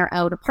live in their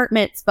own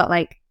apartments, but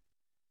like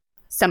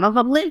some of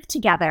them live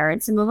together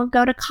and some of them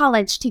go to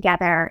college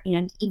together.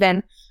 And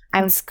even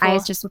I was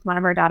just with one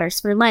of our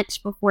daughters for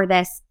lunch before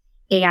this.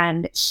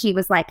 And she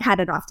was like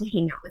headed off to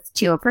hang out with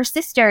 2 of her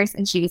sisters.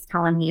 And she was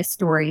telling me a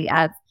story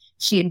of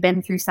she had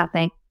been through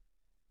something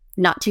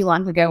not too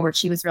long ago where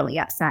she was really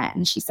upset.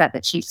 And she said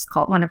that she just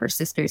called one of her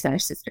sisters and her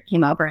sister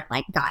came over and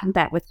like got in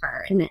bed with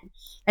her. And then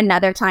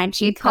another time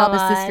she'd called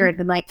a sister and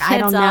been like, I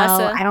don't know.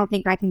 Awesome. I don't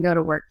think I can go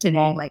to work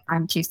today. Like,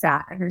 I'm too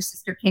sad. And her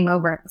sister came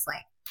over and was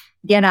like,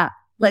 get up,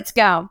 let's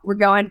go. We're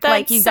going. That's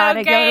like, you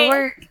gotta go to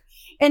work.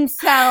 And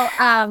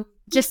so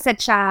just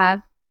such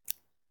a,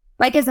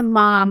 like, as a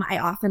mom, I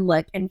often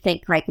look and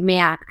think like,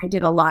 man, I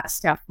did a lot of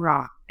stuff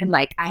wrong. And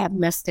like, I have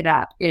messed it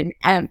up in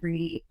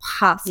every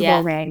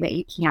possible way that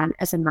you can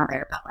as a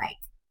mother. But like,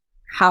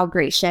 how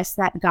gracious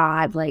that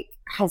God like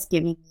has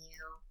given you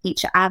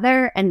each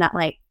other. And that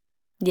like,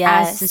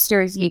 as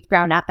sisters, you've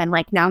grown up and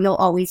like, now you'll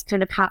always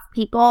kind of have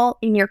people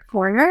in your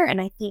corner.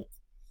 And I think,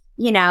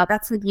 you know,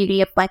 that's the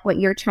beauty of like what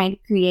you're trying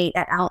to create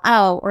at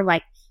LO, or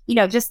like, you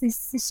know, just this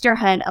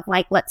sisterhood of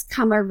like, let's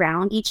come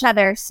around each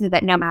other so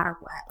that no matter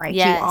what, like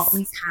you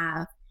always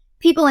have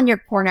people in your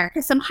corner.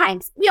 Because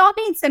sometimes we all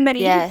need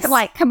somebody who can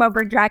like come over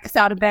and drag us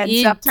out of bed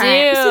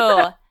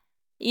sometimes.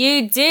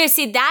 You do.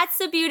 See, that's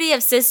the beauty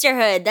of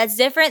sisterhood. That's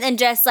different than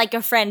just like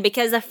a friend,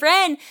 because a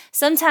friend,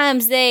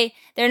 sometimes they're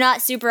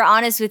not super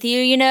honest with you,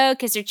 you know,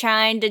 because they're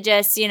trying to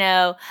just, you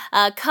know,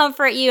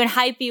 comfort you and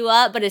hype you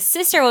up. But a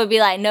sister would be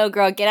like, no,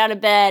 girl, get out of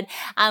bed.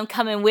 I'm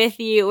coming with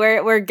you.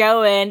 We're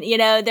going. You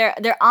know,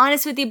 they're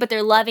honest with you, but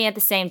they're loving at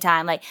the same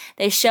time. Like,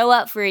 they show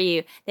up for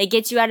you. They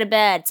get you out of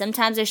bed.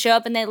 Sometimes they show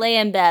up and they lay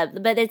in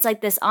bed. But it's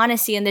like this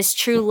honesty and this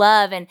true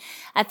love. And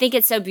I think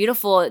it's so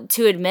beautiful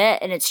to admit,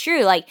 and it's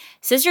true. Like,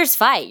 sisters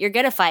fight. You're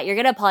going to fight. You're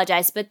going to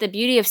apologize. But the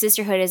beauty of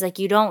sisterhood is like,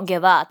 you don't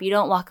give up. You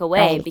don't walk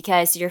away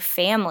because you're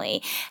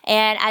family.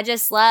 And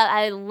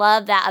I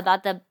love that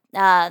about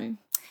the,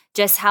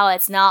 just how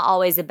it's not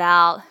always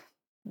about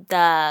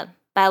the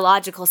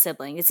biological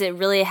siblings. It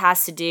really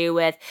has to do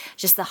with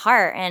just the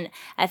heart. And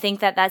I think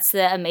that that's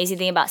the amazing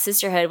thing about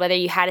sisterhood. Whether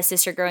you had a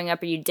sister growing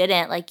up or you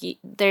didn't, like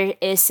there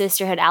is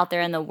sisterhood out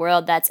there in the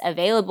world that's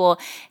available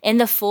in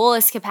the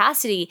fullest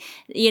capacity.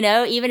 You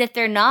know, even if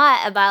they're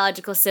not a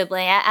biological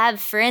sibling, I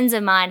have friends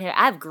of mine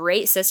I have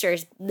great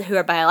sisters who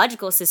are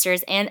biological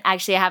sisters, and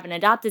actually I have an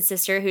adopted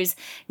sister who's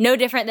no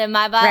different than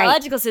my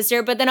biological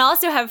sister, but then I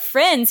also have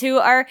friends who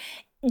are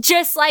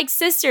just like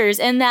sisters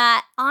in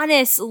that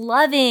honest,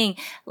 loving,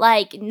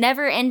 like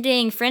never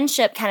ending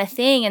friendship kind of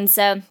thing. And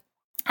so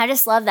I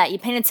just love that. You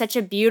painted such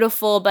a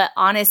beautiful but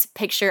honest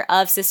picture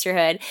of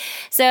sisterhood.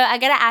 So I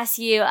got to ask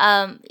you,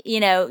 you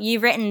know,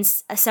 you've written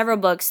several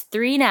books,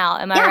 3 now.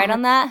 Am I right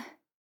on that?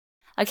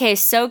 Okay,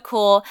 so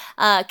cool.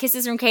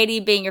 Kisses from Katie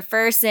being your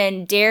first,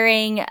 and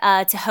Daring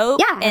to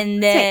Hope. Yeah.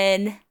 And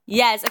then...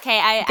 Yes. Okay.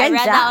 I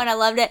read that one. I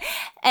loved it.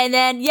 And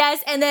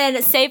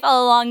then, Safe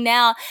All Along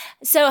Now.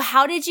 So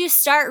how did you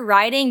start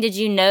writing? Did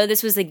you know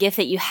this was a gift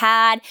that you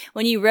had?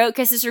 When you wrote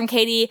Kisses from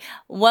Katie,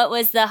 what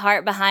was the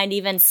heart behind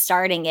even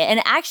starting it?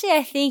 And actually,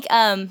 I think,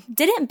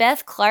 didn't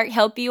Beth Clark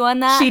help you on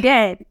that? She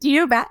did. Do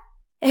you, Beth?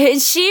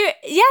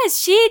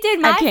 She did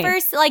my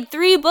first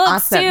 3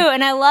 books too.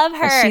 And I love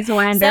her. She's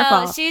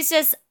wonderful. So she's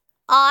just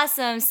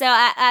awesome. So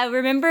I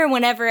remember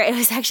whenever, it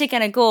was actually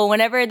kind of cool,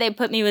 whenever they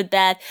put me with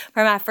Beth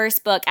for my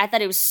first book, I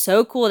thought it was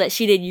so cool that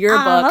she did your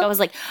book. I was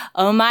like,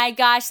 oh my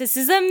gosh, this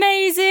is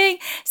amazing.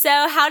 So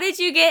how did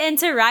you get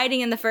into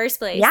writing in the first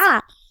place?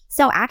 Yeah.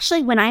 So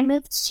actually, when I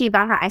moved to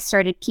Uganda, I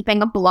started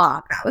keeping a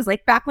blog. That was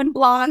like back when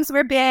blogs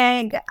were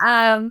big.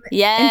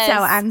 Yes. And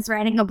so I was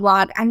writing a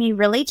blog. I mean,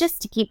 really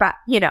just to keep up,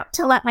 you know,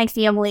 to let my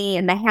family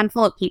and the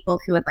handful of people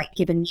who had like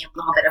given me a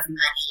little bit of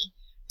money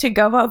to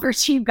go over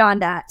to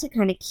Uganda to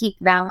kind of keep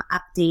them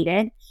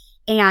updated.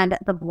 And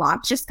the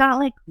blog just got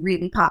like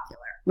really popular.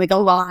 Like a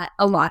lot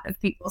of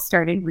people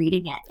started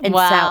reading it. And so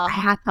I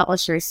had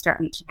publishers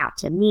start reaching out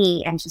to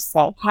me and just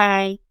say,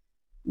 hey,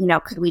 you know,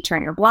 could we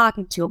turn your blog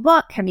into a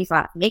book? Have you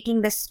thought of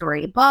making this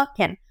story a book?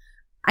 And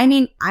I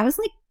mean, I was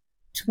like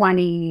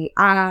 20,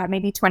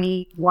 maybe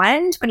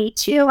 21,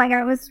 22. Like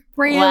I was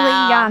really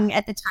young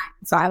at the time.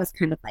 So I was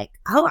kind of like,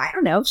 oh, I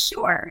don't know,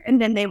 sure.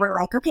 And then they were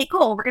like, okay,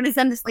 cool. We're going to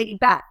send this lady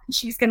back.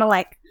 She's going to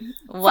like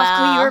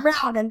follow you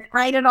around and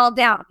write it all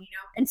down, you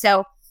know? And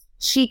so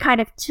she kind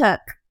of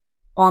took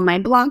all my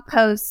blog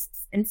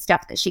posts and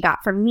stuff that she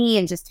got from me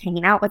and just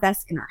hanging out with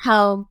us in her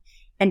home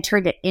and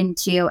turned it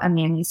into a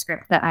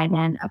manuscript that I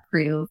then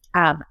approved.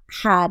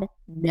 Had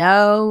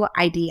no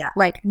idea,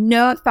 like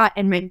no thought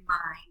in my mind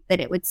that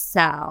it would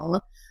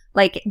sell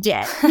like it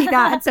did.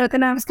 Yeah. And so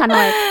then I was kind of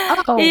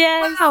like,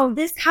 oh, wow,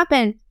 this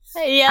happened.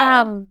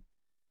 Yeah.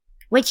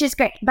 Which is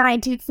great. But I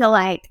do feel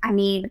like, I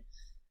mean,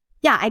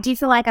 yeah, I do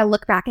feel like I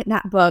look back at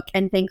that book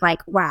and think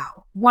like,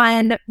 wow,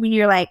 one, when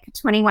you're like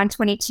 21,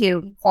 22,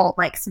 you hold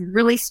like some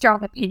really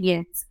strong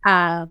opinions.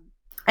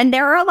 And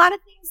there are a lot of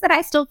things that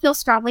I still feel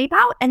strongly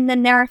about. And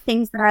then there are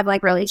things that I've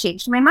like really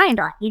changed my mind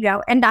on, you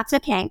know, and that's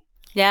okay.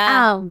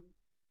 Yeah.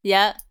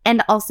 Yeah.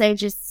 And also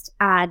just,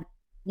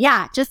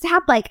 just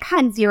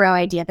had zero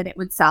idea that it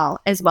would sell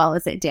as well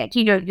as it did.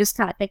 You know, just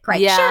kind of think like,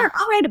 sure,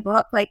 I'll write a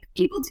book. Like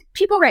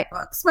people write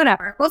books,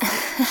 whatever. We'll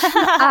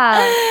see.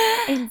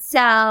 And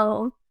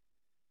so,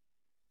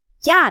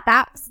 yeah,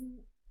 that was,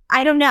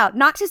 I don't know,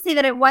 not to say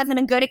that it wasn't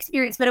a good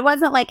experience, but it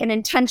wasn't like an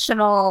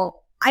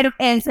intentional,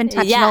 as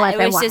intentional as I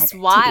wanted it was just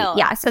wild.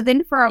 Yeah. So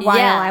then for a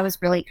while, I was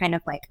really kind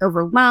of like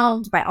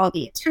overwhelmed by all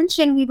the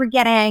attention we were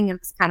getting. It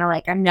was kind of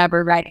like, I'm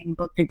never writing a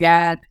book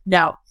again.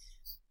 No.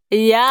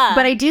 Yeah.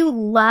 But I do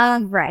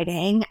love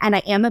writing, and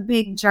I am a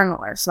big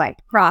journaler, so I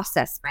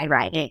process my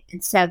writing.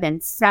 And so then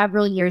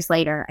several years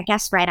later, I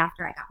guess right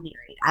after I got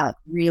married, I like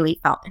really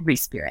felt in my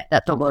spirit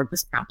that the Lord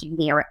was prompting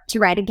me to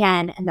write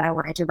again, and that I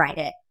wanted to write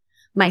it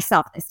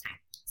myself this time.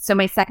 So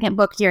my second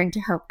book, Daring to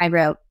Hope, I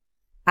wrote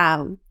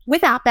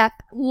without Beth.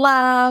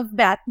 Love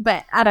Beth,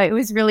 but I don't know, it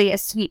was really a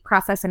sweet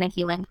process and a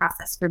healing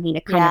process for me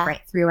to kind of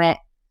write through it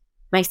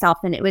myself.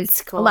 And it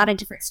was a lot of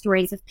different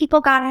stories of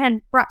people God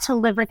had brought to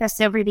live with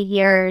us over the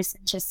years,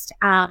 and just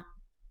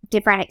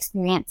different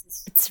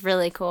experiences. It's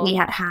really cool. We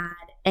had.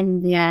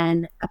 And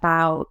then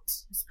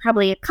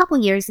probably a couple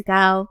years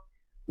ago,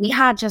 we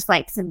had just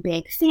like some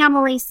big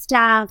family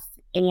stuff,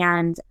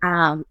 and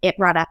it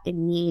brought up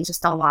in me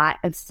just a lot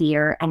of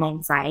fear and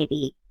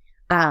anxiety.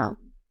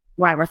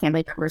 One of our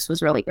family members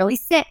was really, really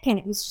sick, and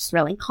it was just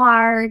really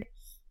hard.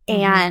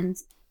 And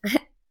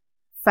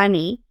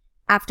funny,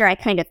 after I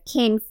kind of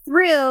came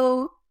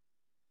through,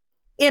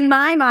 in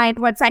my mind,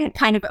 once I had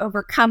kind of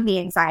overcome the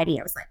anxiety,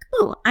 I was like,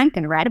 oh, I'm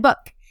going to write a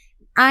book.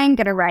 I'm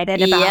going to write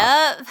it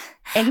about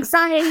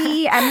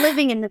anxiety. I'm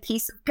living in the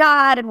peace of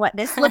God and what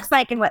this looks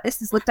like and what this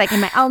has looked like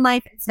in my own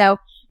life. And so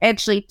I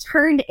actually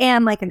turned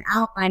in like an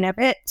outline of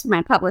it to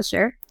my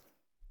publisher.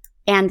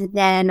 And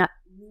then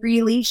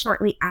really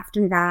shortly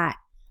after that,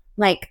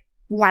 like,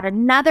 we had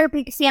another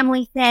big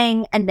family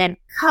thing, and then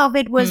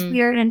COVID was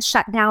weird and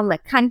shut down the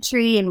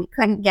country, and we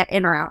couldn't get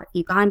in or out of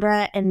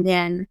Uganda. And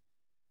then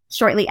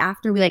shortly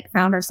after, we like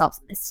found ourselves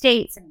in the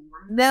States, and we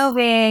were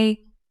moving.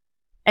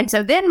 And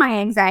so then my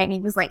anxiety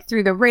was like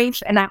through the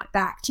roof, and I went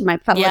back to my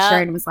publisher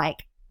and was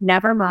like,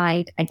 never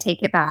mind. I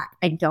take it back.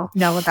 I don't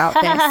know about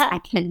this. I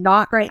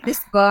cannot write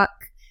this book.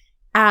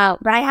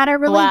 But I had a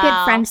really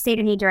good friend say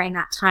to me during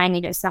that time,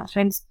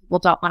 sometimes people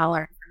don't want to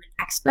learn from an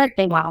expert.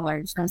 They want to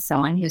learn from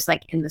someone who's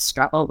like in the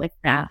struggle with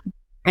them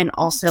and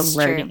also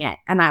learning it.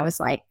 And I was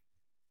like,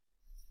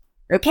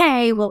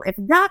 okay, well, if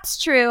that's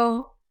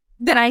true,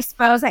 then I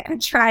suppose I could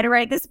try to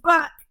write this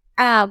book.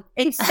 And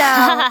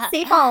so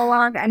safe all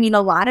along, I mean,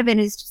 a lot of it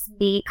is just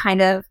me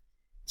kind of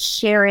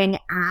sharing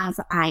as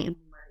I am learning.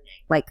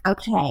 Like,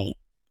 okay,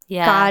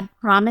 God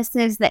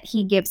promises that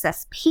he gives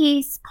us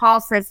peace.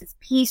 Paul says his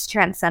peace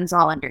transcends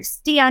all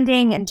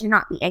understanding, and do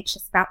not be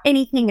anxious about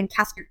anything and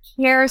cast your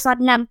cares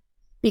on him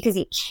because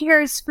he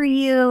cares for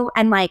you.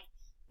 And like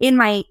in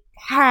my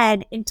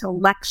head,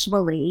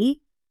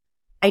 intellectually,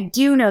 I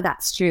do know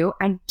that's true.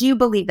 I do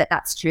believe that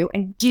that's true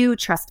and do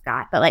trust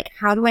God. But like,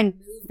 how do I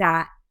move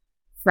that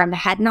from the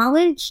head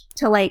knowledge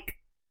to like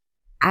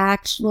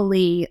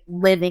actually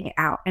living it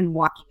out and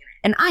walking in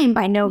it? And I am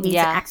by no means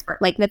an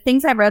expert. Like the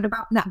things I wrote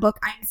about in that book,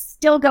 I'm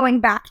still going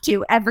back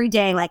to every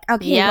day. Like,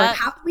 okay, Lord,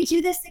 how do we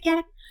do this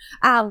again?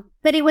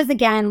 But it was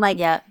again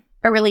like a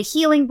really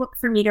healing book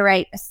for me to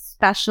write,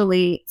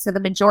 especially. So the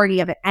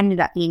majority of it ended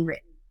up being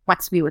written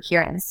once we were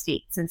here in the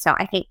States. And so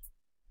I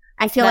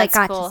feel like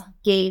God just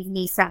gave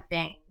me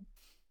something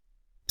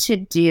to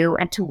do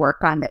and to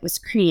work on that was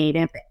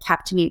creative, that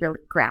kept me really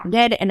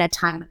grounded in a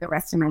time that the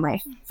rest of my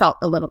life felt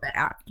a little bit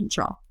out of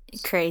control.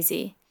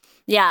 Crazy.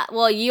 Yeah,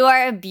 well, you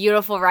are a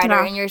beautiful writer,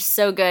 and you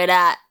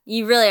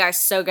really are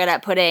so good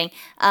at putting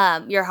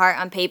your heart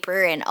on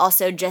paper and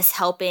also just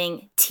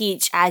helping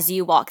teach as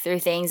you walk through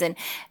things. And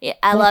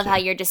I love how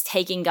you're just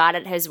taking God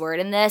at his word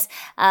in this.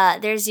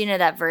 There's,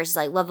 that verse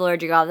like, love the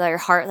Lord your God with all your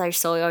heart, all your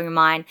soul, all your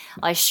mind,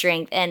 all your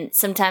strength. And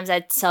sometimes I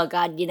tell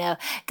God,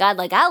 God,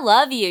 like, I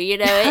love you,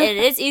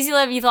 it's easy to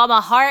love you with all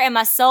my heart and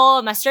my soul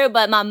and my strength,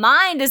 but my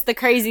mind is the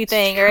crazy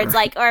thing. Or it's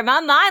like, or my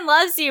mind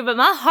loves you, but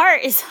my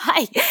heart is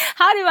like,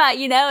 how do I,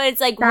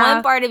 it's like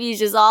one part of you is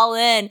just all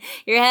in,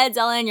 your head's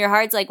all in, your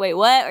heart's like, wait,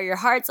 what? Or your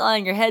heart's all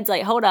in, your head's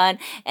like, hold on.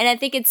 And I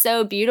think it's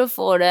so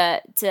beautiful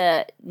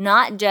to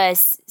not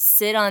just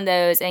sit on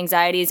those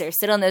anxieties or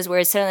sit on those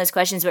words, sit on those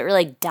questions, but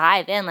really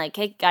dive in like,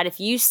 hey, God, if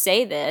you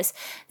say this,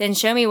 then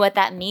show me what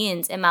that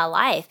means in my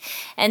life.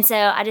 And so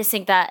I just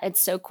think that it's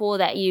so cool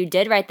that you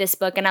did write this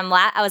book. And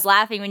I was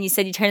laughing when you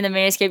said you turned the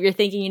manuscript, you're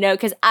thinking,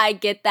 because I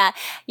get that,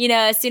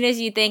 as soon as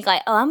you think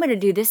like, oh, I'm going to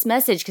do this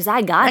message because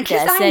I got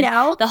this. I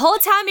know. The whole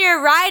time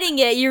you're writing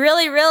it, you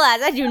really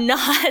realize I do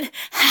not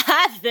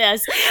have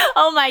this.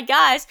 Oh my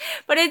gosh.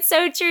 But it's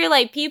so true.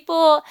 Like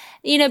people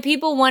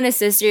want a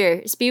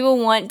sister. People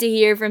want to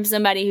hear from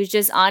somebody who's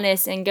just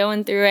honest and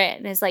going through it.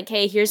 And it's like,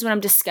 hey, here's what I'm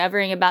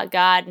discovering about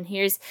God. And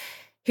here's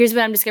what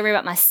I'm discovering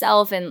about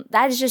myself. And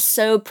that is just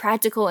so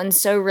practical and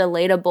so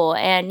relatable.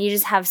 And you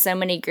just have so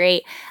many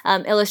great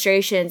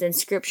illustrations and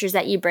scriptures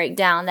that you break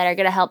down that are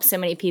going to help so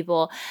many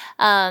people.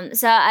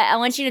 So I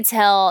want you to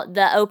tell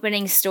the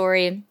opening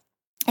story,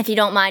 if you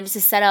don't mind, just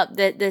to set up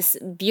this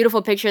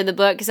beautiful picture of the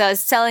book. Because I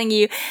was telling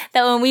you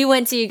that when we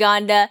went to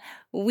Uganda,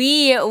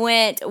 we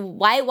went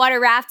whitewater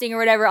rafting or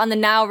whatever on the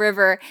Nile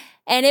River.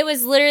 And it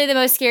was literally the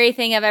most scary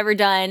thing I've ever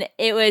done.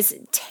 It was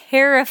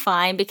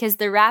terrifying because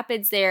the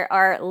rapids there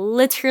are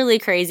literally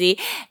crazy.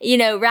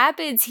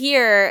 Rapids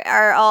here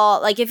are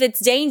all like, if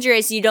it's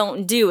dangerous, you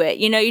don't do it.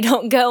 You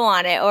don't go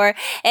on it. Or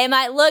it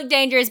might look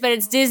dangerous, but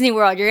it's Disney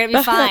World. You're going to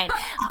be fine.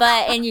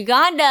 But in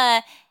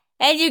Uganda,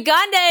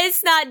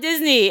 it's not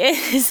Disney.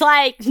 It's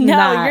like,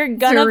 no, you're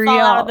going to fall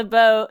out of the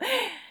boat.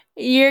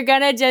 You're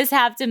going to just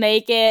have to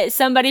make it.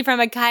 Somebody from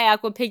a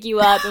kayak will pick you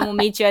up and we'll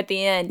meet you at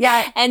the end.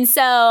 Yeah. And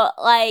so,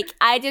 like,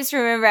 I just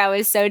remember I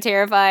was so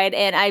terrified,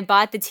 and I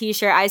bought the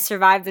t-shirt, I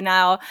Survived the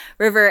Nile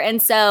River.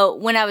 And so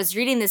when I was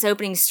reading this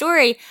opening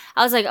story,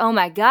 I was like, oh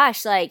my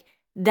gosh, like,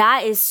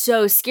 that is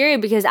so scary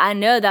because I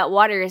know that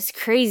water is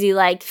crazy.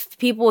 Like,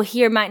 people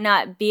here might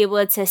not be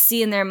able to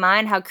see in their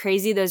mind how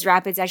crazy those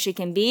rapids actually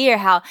can be, or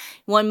how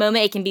one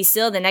moment it can be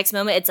still, the next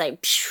moment it's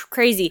like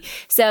crazy.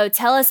 So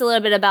tell us a little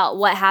bit about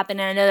what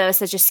happened. And I know that was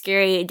such a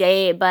scary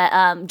day,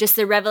 but just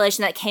the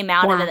revelation that came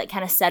out of it that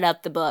kind of set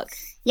up the book.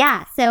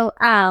 Yeah. So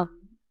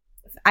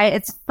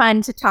it's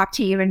fun to talk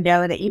to you and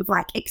know that you've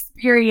like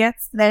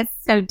experienced this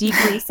so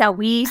deeply. So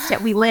we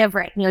live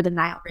right near the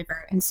Nile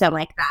River. And so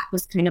like that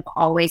was kind of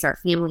always our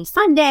family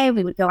fun day.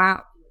 We would go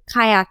out, we would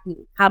kayak, we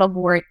would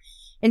paddleboard.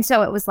 And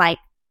so it was like,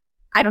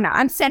 I don't know,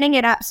 I'm setting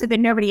it up so that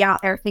nobody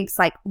out there thinks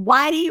like,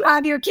 why do you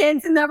have your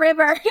kids in the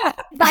river?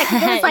 Like,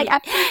 it was like,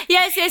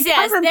 yes. There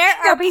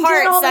are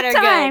parts that are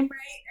good. Right?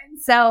 And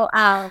so,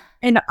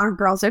 and our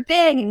girls are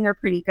big and they're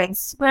pretty good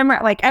swimmer.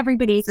 Like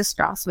everybody's a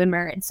straw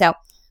swimmer. And so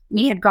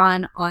we had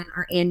gone on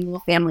our annual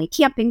family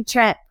camping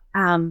trip,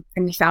 and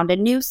we found a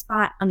new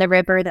spot on the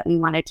river that we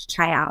wanted to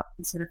try out.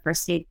 And so the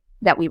first day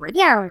that we were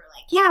there, we were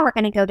like, yeah, we're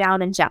going to go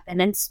down and jump in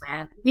and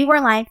swim. We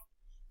wore life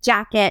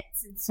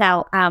jackets. And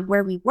so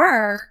where we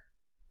were,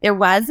 there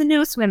was a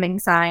no swimming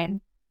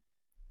sign.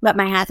 But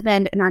my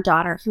husband and our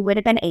daughter, who would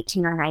have been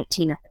 18 or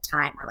 19 at the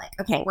time, were like,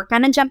 okay, we're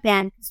going to jump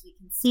in because we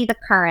can see the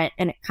current.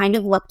 And it kind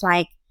of looked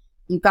like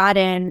you got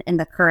in and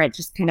the current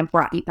just kind of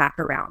brought you back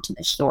around to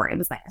the shore. It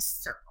was like a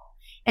circle.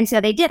 And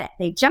so they did it.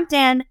 They jumped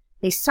in.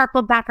 They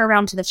circled back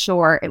around to the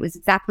shore. It was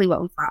exactly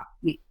what we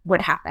thought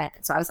would happen.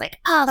 And so I was like,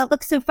 oh, that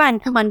looks so fun.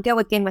 Come on, go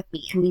again with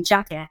me. And we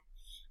jumped in.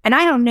 And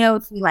I don't know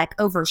if we like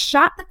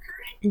overshot the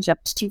current and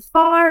jumped too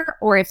far,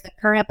 or if the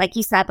current, like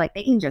you said, like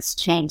they can just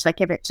change,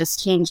 like if it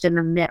just changed in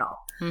the middle.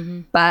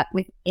 Mm-hmm. But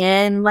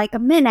within like a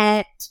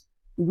minute,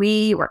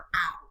 we were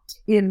out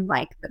in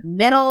like the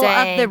middle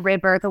of the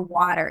river. The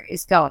water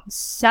is going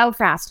so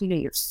fast.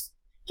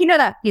 You know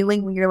that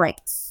feeling when you're like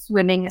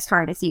swimming as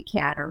hard as you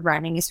can or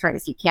running as hard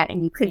as you can,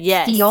 and you could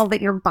feel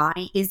that your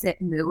body isn't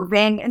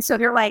moving. And so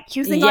you're like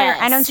using all your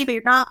energy, but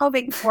you're not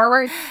moving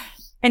forward.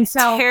 And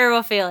so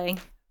terrible feeling.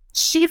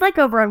 She's like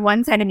over on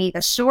one side of me.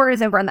 The shore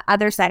is over on the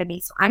other side of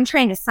me. So I'm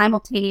trying to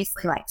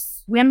simultaneously like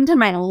swim to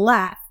my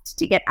left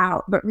to get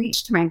out, but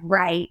reach to my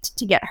right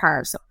to get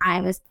her. So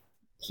I was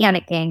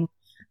panicking.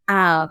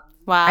 Wow.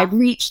 I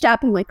reached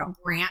up and like a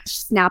branch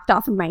snapped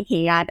off of my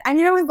hand. I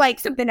mean, it was like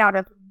something out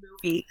of a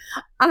movie.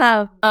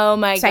 Oh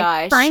my gosh.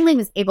 I finally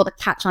was able to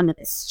catch onto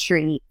this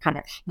tree kind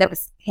of that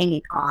was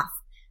hanging off.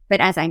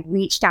 But as I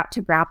reached out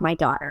to grab my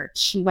daughter,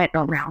 she went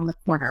around the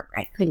corner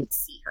where I couldn't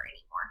see her anymore.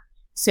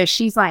 So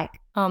she's like,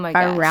 oh my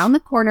gosh, around the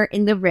corner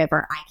in the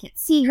river. I can't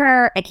see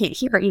her. I can't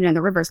hear her.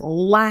 The river's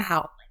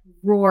loud, like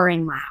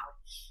roaring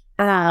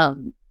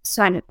loud.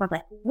 So I'm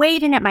like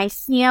waving at my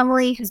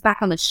family who's back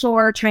on the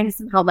shore, trying to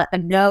somehow let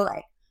them know,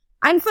 like,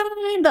 I'm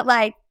fine, but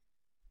like,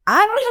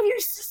 I don't have your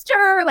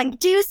sister. Like,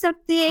 do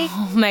something.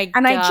 Oh my god!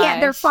 And I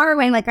can't. They're far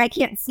away. Like, I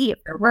can't see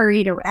if they're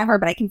worried or whatever,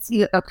 but I can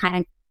see they're kind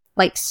of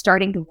like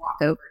starting to walk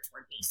over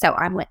toward me. So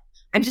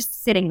I'm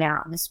just sitting there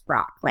on this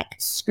rock, like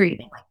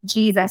screaming, like,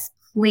 Jesus,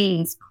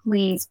 please,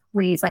 please,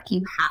 please, like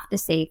you have to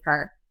save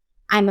her.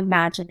 I'm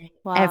imagining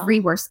every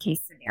worst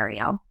case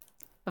scenario.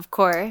 Of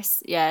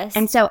course, yes.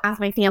 And so as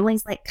my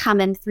family's like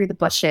coming through the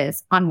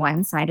bushes on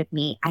one side of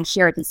me, I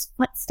hear these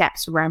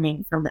footsteps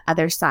running from the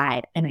other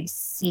side, and I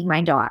see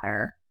my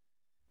daughter,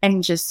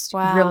 and just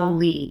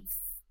relief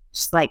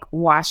just like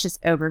washes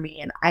over me.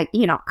 And I'm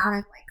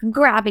like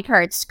grabbing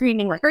her and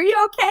screaming like, "Are you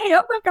okay?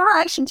 Oh my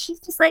gosh!" And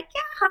she's just like,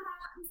 "Yeah,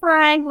 I'm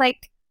fine.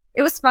 Like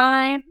it was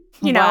fine."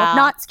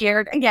 Not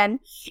scared. Again,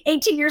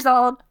 18 years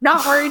old,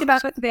 not worried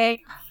about a thing.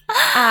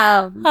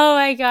 Oh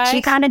my gosh.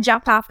 She kind of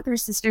jumped off with her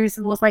sisters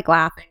and was like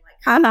laughing,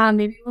 like, come on,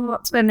 maybe we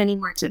won't swim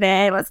anymore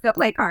today. Let's go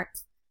play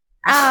cards.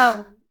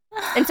 And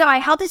so I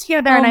held this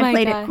together and I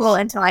played it cool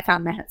until I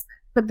found my husband.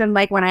 But then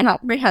like when I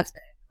helped my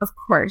husband, of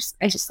course,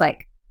 I just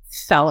like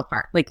fell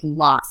apart, like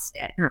lost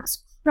it. And I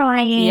was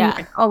crying. Yeah.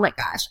 And, oh my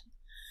gosh.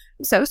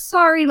 I'm so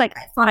sorry. Like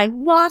I thought I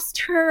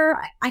lost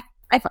her.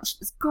 I thought she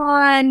was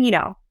gone,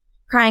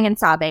 crying and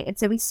sobbing. And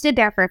so we stood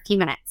there for a few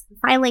minutes. And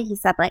finally he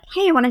said like,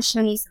 hey, I want to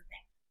show you something.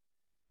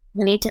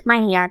 And he took my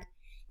hand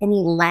and he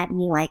led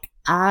me like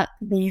up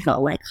the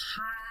hill, like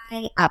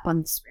high up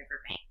on this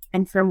riverbank.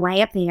 And from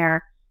way up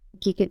there,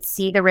 you could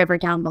see the river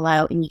down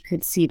below and you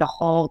could see the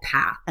whole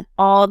path and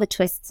all the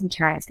twists and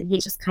turns. And he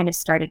just kind of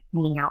started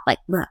pointing out like,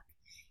 look,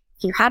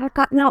 if you hadn't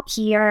gotten out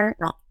here,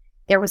 like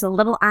there was a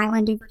little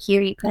island over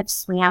here you could have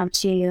swam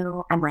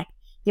to. And like,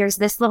 there's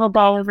this little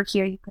ball over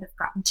here you could have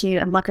gotten to.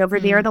 And look over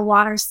there, the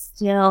water's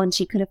still, and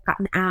she could have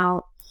gotten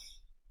out.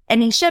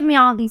 And he showed me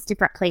all these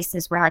different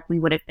places where like we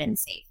would have been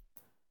safe.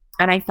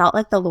 And I felt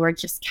like the Lord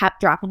just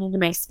kept dropping into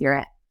my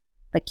spirit,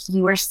 like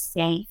you were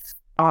safe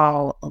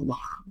all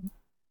along.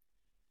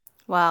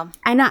 Wow.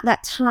 And at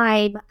that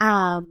time,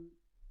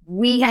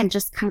 we had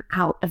just come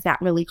out of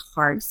that really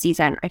hard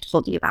season I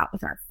told you about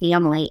with our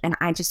family. And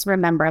I just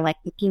remember like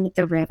looking at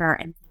the river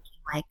and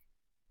thinking like,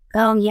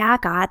 oh yeah,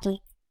 God,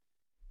 like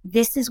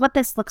this is what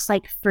this looks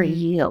like for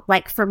you.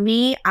 Like for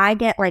me, I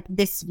get like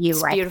this view,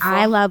 it's right? Beautiful.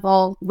 Eye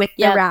level with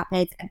the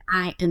rapids and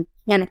I am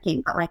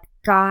panicking, but like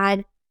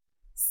God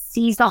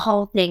sees the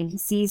whole thing. He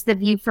sees the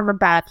view from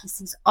above. He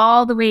sees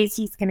all the ways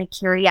he's going to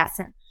carry us.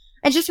 And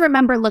I just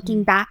remember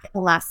looking back at the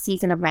last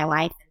season of my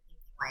life and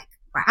thinking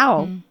like,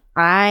 wow,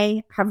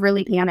 I have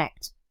really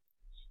panicked.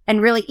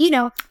 And really,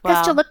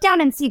 because to look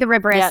down and see the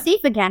river as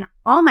safe again,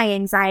 all my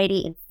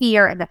anxiety and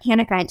fear and the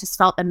panic I just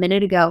felt a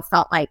minute ago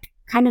felt like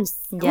kind of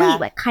silly,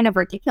 like kind of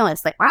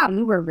ridiculous. Like, wow,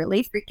 you were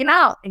really freaking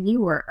out and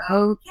you were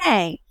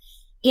okay.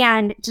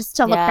 And just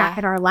to look back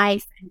at our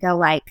life and go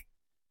like,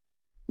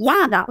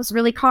 yeah, that was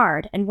really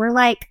hard. And we're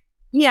like,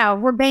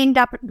 we're banged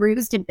up and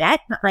bruised and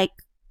bit, but like,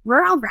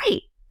 we're all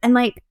right. And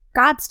like,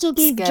 God still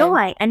gave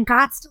joy and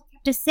God still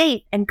kept us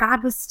safe and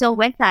God was still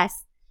with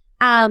us.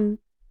 And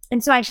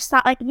so I just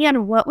thought like,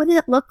 man, what would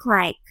it look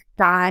like,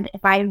 God,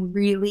 if I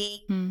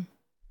really,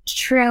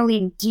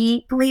 truly,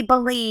 deeply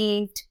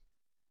believed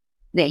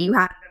that you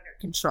had it under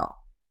control?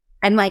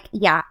 And like,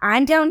 yeah,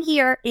 I'm down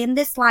here in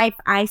this life.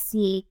 I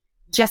see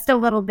just a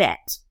little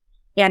bit.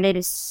 And it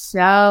is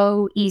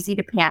so easy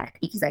to panic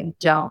because I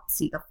don't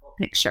see the full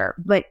picture.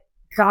 But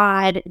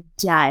God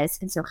does.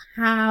 And so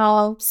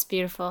It's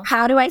beautiful.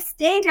 How do I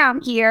stay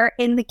down here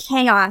in the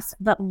chaos,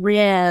 but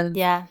live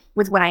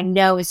with what I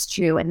know is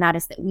true? And that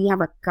is that we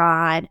have a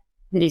God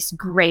that is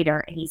greater,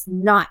 and he's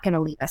not going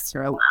to leave us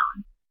here alone.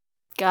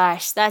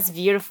 Gosh, that's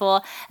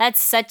beautiful. That's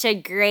such a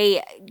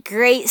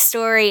great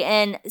story,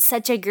 and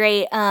such a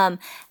great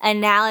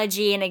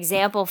analogy and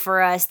example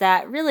for us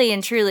that really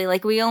and truly,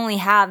 like, we only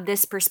have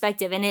this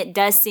perspective, and it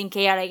does seem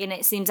chaotic, and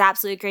it seems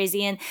absolutely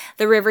crazy, and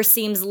the river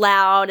seems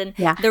loud, and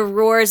the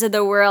roars of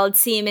the world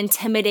seem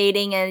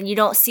intimidating, and you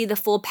don't see the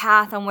full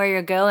path on where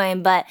you're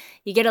going, but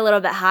you get a little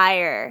bit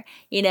higher.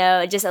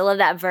 I love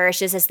that verse,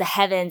 just as the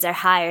heavens are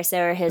higher, so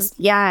are his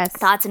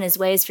thoughts and his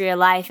ways for your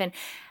life. And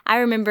I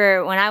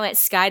remember when I went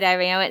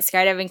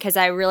skydiving because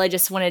I really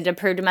just wanted to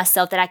prove to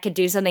myself that I could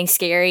do something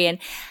scary. And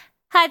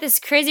I had this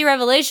crazy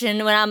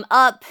revelation when I'm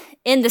up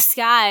in the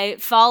sky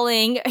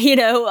falling,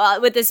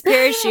 with this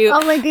parachute,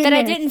 that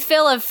I didn't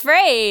feel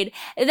afraid.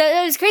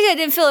 That was crazy. I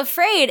didn't feel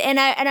afraid. And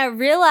I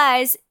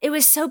realized it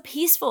was so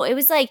peaceful. It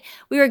was like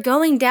we were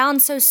going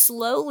down so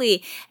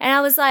slowly. And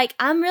I was like,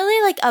 I'm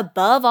really like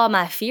above all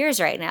my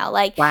fears right now.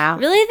 Like,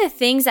 really the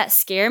things that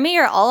scare me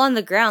are all on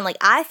the ground. Like,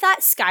 I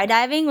thought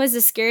skydiving was the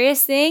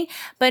scariest thing,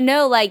 but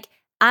no, like,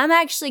 I'm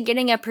actually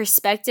getting a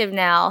perspective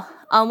now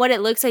on what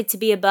it looks like to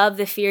be above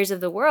the fears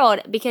of the world,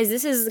 because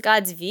this is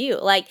God's view.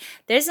 Like,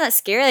 there's not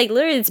scary. Like,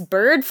 literally this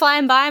bird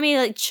flying by me,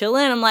 like,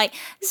 chilling. I'm like,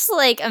 this is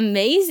like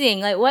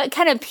amazing. Like, what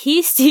kind of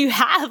peace do you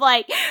have,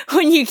 like,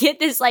 when you get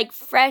this like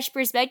fresh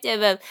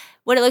perspective of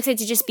what it looks like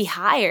to just be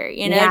higher,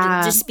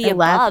 to just be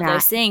above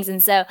those things.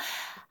 And so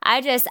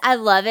I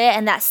love it.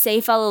 And that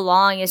safe all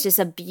along is just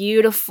a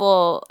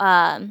beautiful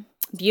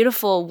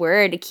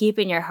word to keep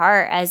in your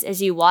heart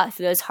as you walk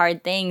through those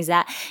hard things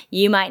that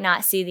you might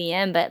not see the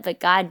end,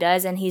 but God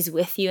does, and he's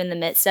with you in the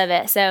midst of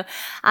it. So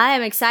I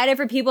am excited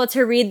for people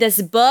to read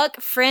this book.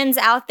 Friends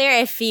out there,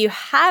 if you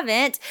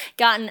haven't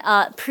gotten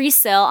a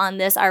pre-sale on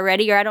this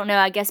already, or I don't know,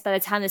 I guess by the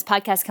time this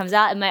podcast comes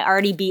out, it might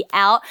already be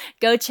out.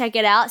 Go check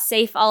it out,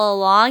 Safe All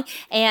Along.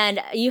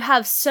 And you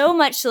have so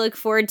much to look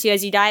forward to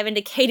as you dive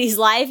into Katie's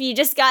life. You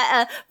just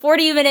got a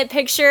 40-minute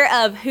picture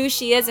of who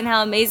she is and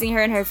how amazing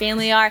her and her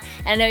family are.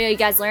 And I know you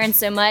guys learned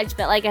so much,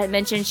 but like I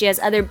mentioned, she has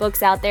other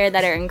books out there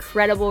that are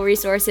incredible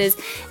resources.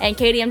 And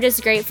Katie, I'm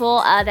just grateful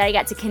that I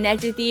got to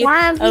connect with you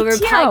over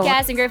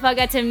podcast, and grateful I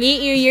got to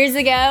meet you years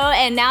ago,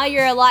 and now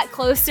you're a lot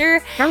closer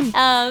to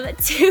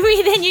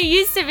me than you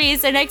used to be.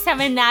 So next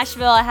time in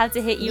Nashville, I have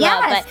to hit you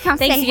up. But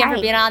thanks again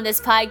for being on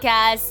this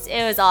podcast.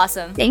 It was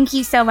awesome. Thank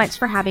you so much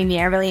for having me.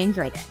 I really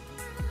enjoyed it.